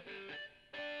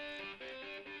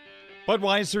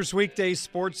 Budweiser's weekday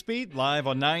sports beat live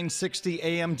on 960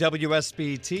 AM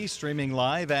WSBT, streaming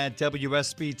live at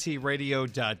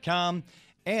WSBTradio.com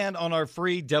and on our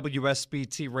free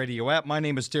WSBT radio app. My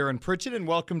name is Darren Pritchett, and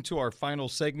welcome to our final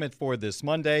segment for this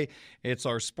Monday. It's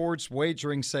our sports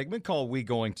wagering segment called We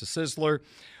Going to Sizzler.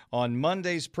 On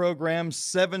Monday's program,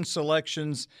 7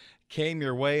 selections came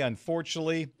your way.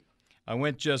 Unfortunately, I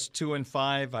went just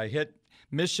 2-5. I hit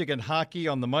Michigan hockey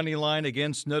on the money line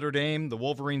against Notre Dame. The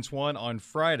Wolverines won on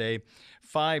Friday,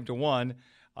 5-1.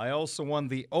 I also won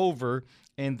the over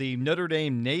in the Notre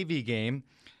Dame-Navy game.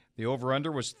 The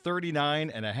over-under was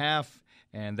 39.5,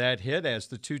 and that hit as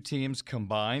the two teams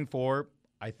combined for,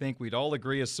 I think we'd all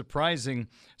agree, a surprising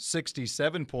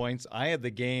 67 points. I had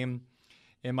the game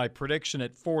in my prediction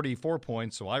at 44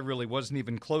 points, so I really wasn't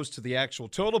even close to the actual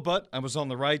total, but I was on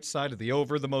the right side of the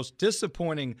over. The most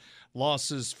disappointing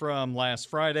losses from last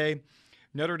Friday: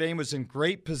 Notre Dame was in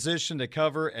great position to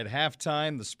cover at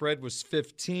halftime. The spread was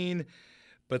 15,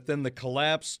 but then the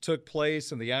collapse took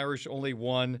place, and the Irish only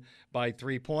won by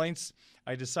 3 points.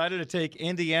 I decided to take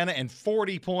Indiana and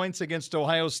 40 points against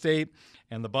Ohio State,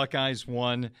 and the Buckeyes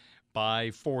won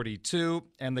by 42.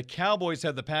 And the Cowboys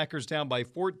had the Packers down by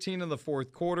 14 in the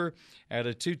fourth quarter at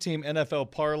a 2-team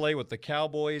NFL parlay with the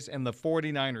Cowboys and the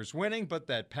 49ers winning, but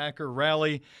that Packer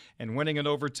rally and winning in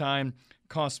overtime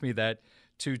cost me that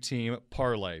two-team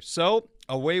parlay. So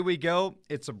away we go.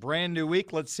 It's a brand new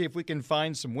week. Let's see if we can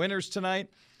find some winners tonight.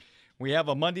 We have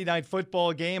a Monday Night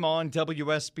Football game on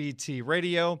WSBT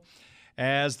Radio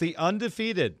as the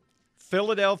undefeated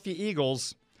Philadelphia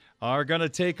Eagles are going to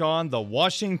take on the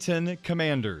Washington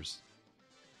Commanders.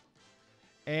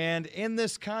 And in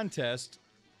this contest,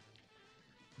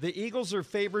 the Eagles are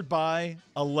favored by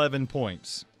 11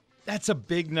 points. That's a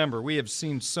big number. We have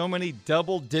seen so many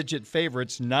double-digit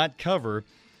favorites not cover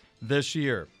this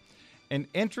year. An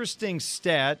interesting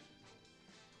stat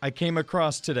I came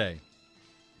across today.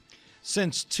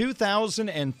 Since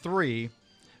 2003,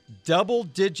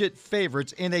 double-digit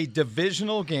favorites in a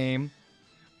divisional game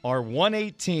are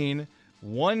 118,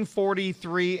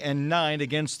 143, and 9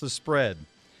 against the spread.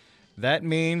 That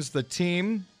means the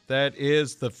team that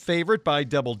is the favorite by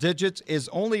double digits is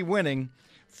only winning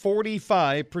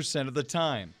 45% of the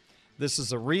time. This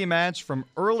is a rematch from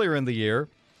earlier in the year,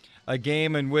 a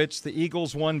game in which the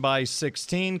Eagles won by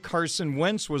 16. Carson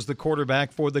Wentz was the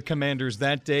quarterback for the Commanders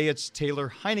that day. It's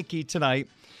Taylor Heineke tonight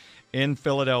in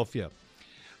Philadelphia.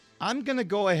 I'm going to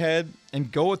go ahead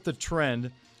and go with the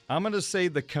trend. I'm going to say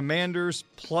the Commanders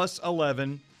plus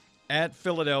 11 at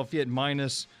Philadelphia at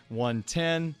minus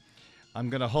 110. I'm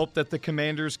going to hope that the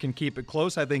Commanders can keep it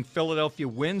close. I think Philadelphia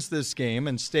wins this game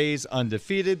and stays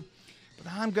undefeated.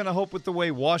 But I'm going to hope with the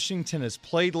way Washington has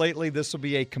played lately, this will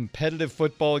be a competitive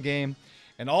football game.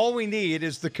 And all we need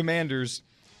is the Commanders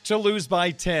to lose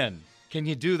by 10. Can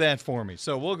you do that for me?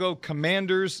 So we'll go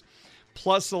Commanders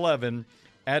plus 11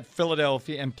 at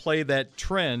Philadelphia and play that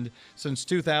trend since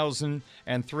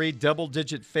 2003.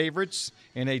 Double-digit favorites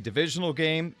in a divisional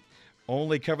game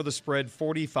only cover the spread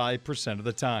 45% of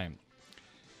the time.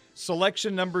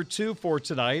 Selection number 2 for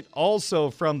tonight, also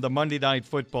from the Monday Night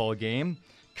Football game,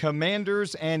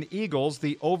 Commanders and Eagles.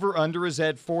 The over-under is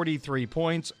at 43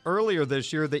 points. Earlier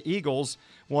this year, the Eagles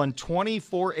won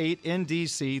 24-8 in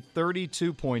D.C.,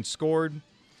 32 points scored.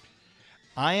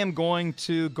 I am going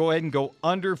to go ahead and go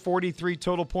under 43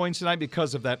 total points tonight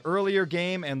because of that earlier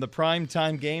game, and the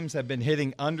primetime games have been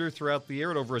hitting under throughout the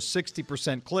year at over a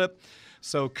 60% clip.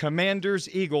 So Commanders,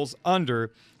 Eagles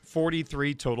under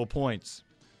 43 total points.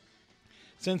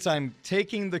 Since I'm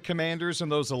taking the Commanders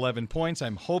and those 11 points,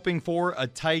 I'm hoping for a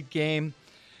tight game,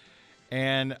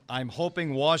 and I'm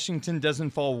hoping Washington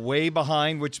doesn't fall way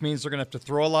behind, which means they're going to have to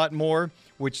throw a lot more,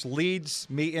 which leads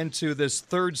me into this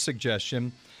third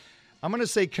suggestion. I'm going to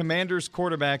say Commanders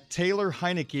quarterback Taylor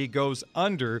Heineke goes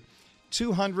under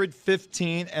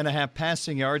 215.5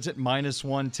 passing yards at minus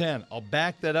 110. I'll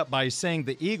back that up by saying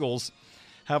the Eagles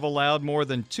have allowed more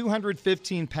than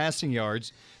 215 passing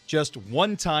yards just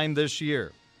one time this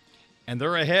year. And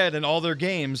they're ahead in all their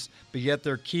games, but yet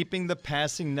they're keeping the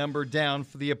passing number down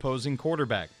for the opposing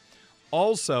quarterback.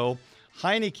 Also,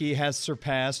 Heineke has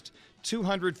surpassed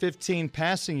 215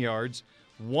 passing yards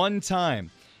one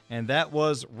time, and that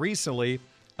was recently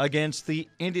against the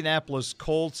Indianapolis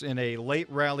Colts in a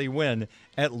late rally win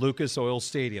at Lucas Oil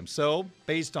Stadium. So,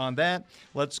 based on that,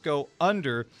 let's go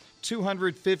under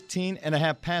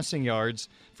 215.5 passing yards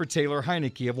for Taylor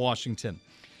Heineke of Washington.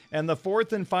 And the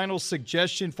fourth and final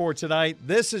suggestion for tonight,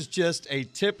 this is just a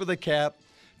tip of the cap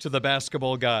to the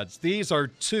basketball gods. These are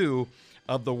two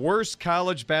of the worst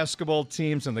college basketball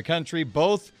teams in the country,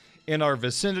 both in our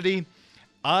vicinity,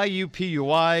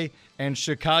 IUPUI and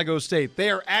Chicago State. They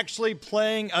are actually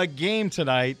playing a game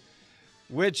tonight,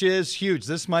 which is huge.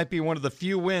 This might be one of the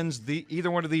few wins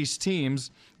either one of these teams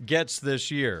gets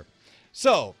this year.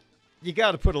 So, you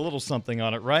got to put a little something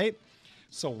on it, right?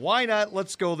 So why not?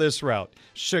 Let's go this route.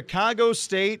 Chicago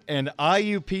State and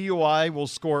IUPUI will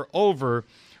score over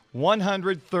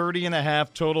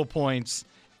 130.5 total points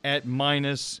at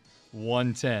minus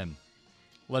 110.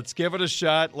 Let's give it a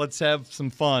shot. Let's have some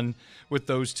fun with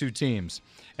those two teams.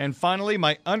 And finally,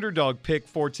 my underdog pick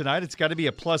for tonight, it's got to be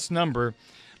a plus number.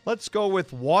 Let's go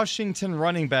with Washington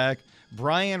running back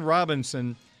Brian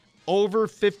Robinson, over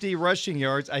 50 rushing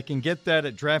yards. I can get that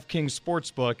at DraftKings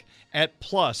Sportsbook at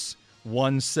plus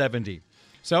 170.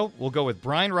 So we'll go with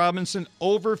Brian Robinson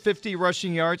over 50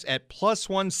 rushing yards at plus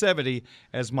 170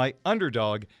 as my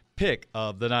underdog pick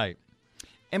of the night.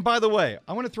 And by the way,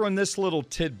 I want to throw in this little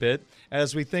tidbit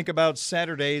as we think about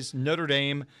Saturday's Notre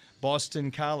Dame-Boston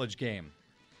College game.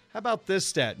 How about this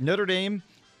stat? Notre Dame,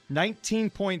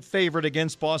 19-point favorite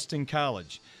against Boston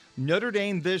College. Notre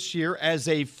Dame this year as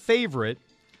a favorite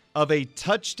of a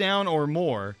touchdown or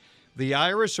more. The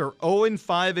Irish are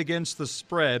 0-5 against the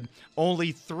spread,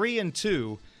 only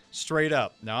 3-2 straight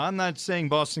up. Now, I'm not saying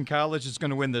Boston College is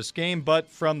going to win this game, but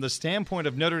from the standpoint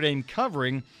of Notre Dame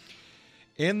covering,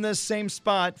 In this same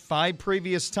spot, 5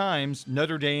 previous times,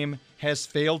 Notre Dame has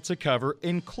failed to cover,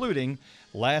 including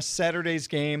last Saturday's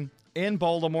game in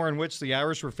Baltimore, in which the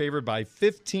Irish were favored by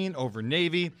 15 over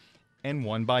Navy and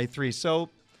won by 3. So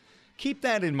keep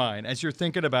that in mind as you're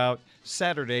thinking about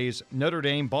Saturday's Notre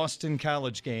Dame-Boston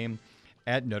College game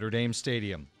at Notre Dame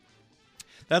Stadium.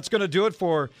 That's going to do it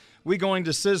for We Going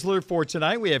to Sizzler for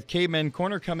tonight. We have Caveman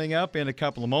Corner coming up in a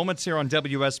couple of moments here on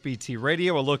WSBT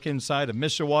Radio. A look inside of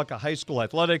Mishawaka High School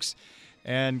athletics.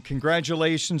 And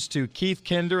congratulations to Keith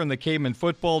Kinder and the Caveman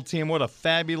football team. What a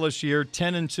fabulous year,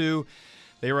 10-2.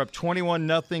 They were up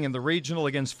 21-0 in the regional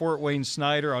against Fort Wayne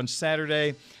Snyder on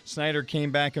Saturday. Snyder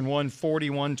came back and won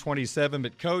 41-27.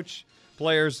 But, Coach,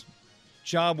 players,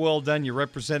 job well done. You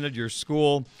represented your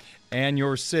school and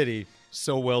your city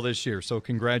so well this year. So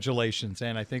congratulations.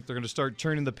 And I think they're going to start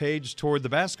turning the page toward the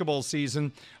basketball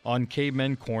season on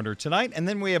Caveman Corner tonight. And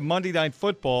then we have Monday Night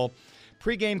Football.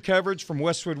 Pre-game coverage from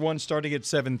Westwood One starting at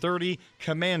 7:30.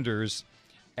 Commanders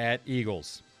at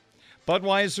Eagles.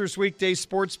 Budweiser's Weekday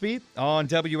Sports Beat on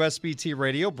WSBT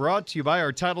Radio, brought to you by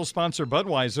our title sponsor,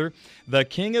 Budweiser, the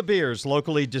king of beers,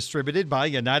 locally distributed by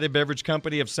United Beverage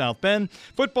Company of South Bend.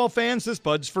 Football fans, this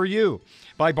Bud's for you.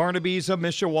 By Barnaby's of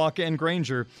Mishawaka and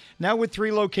Granger, now with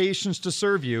 3 locations to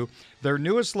serve you. Their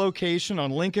newest location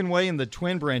on Lincoln Way in the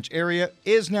Twin Branch area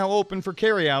is now open for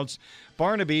carryouts.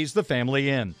 Barnaby's, the family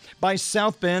inn. By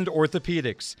South Bend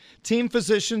Orthopedics, team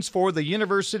physicians for the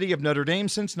University of Notre Dame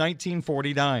since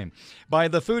 1949. By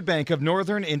the Food Bank of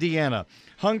Northern Indiana.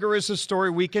 Hunger is a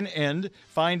story we can end.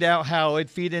 Find out how at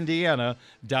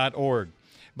feedindiana.org.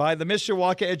 By the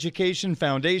Mishawaka Education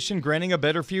Foundation, granting a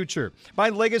better future. By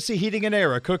Legacy Heating and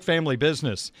Air, a Cook family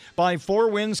business. By Four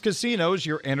Winds Casinos,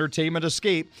 your entertainment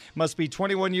escape. Must be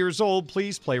 21 years old.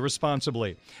 Please play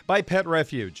responsibly. By Pet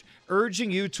Refuge, urging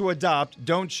you to adopt,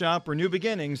 don't shop, or new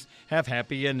beginnings have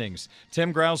happy endings.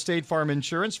 Tim Grouse State Farm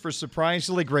Insurance for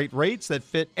surprisingly great rates that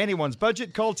fit anyone's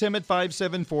budget. Call Tim at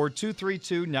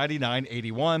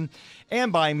 574-232-9981.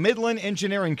 And by Midland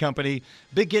Engineering Company,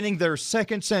 beginning their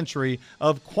second century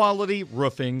of quality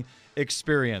roofing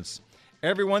experience.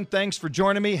 Everyone, thanks for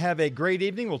joining me. Have a great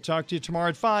evening. We'll talk to you tomorrow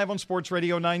at 5 on Sports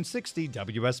Radio 960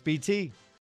 WSBT.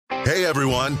 Hey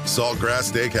everyone,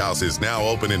 Saltgrass Steakhouse is now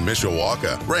open in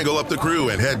Mishawaka. Wrangle up the crew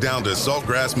and head down to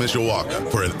Saltgrass Mishawaka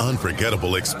for an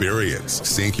unforgettable experience.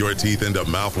 Sink your teeth into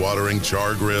mouth-watering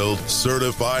char-grilled,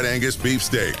 certified Angus beef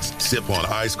steaks. Sip on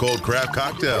ice-cold craft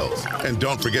cocktails. And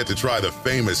don't forget to try the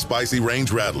famous spicy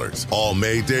range rattlers, all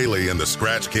made daily in the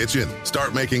Scratch Kitchen.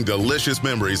 Start making delicious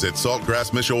memories at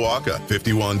Saltgrass Mishawaka,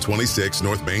 5126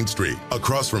 North Main Street,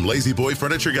 across from Lazy Boy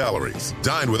Furniture Galleries.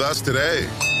 Dine with us today.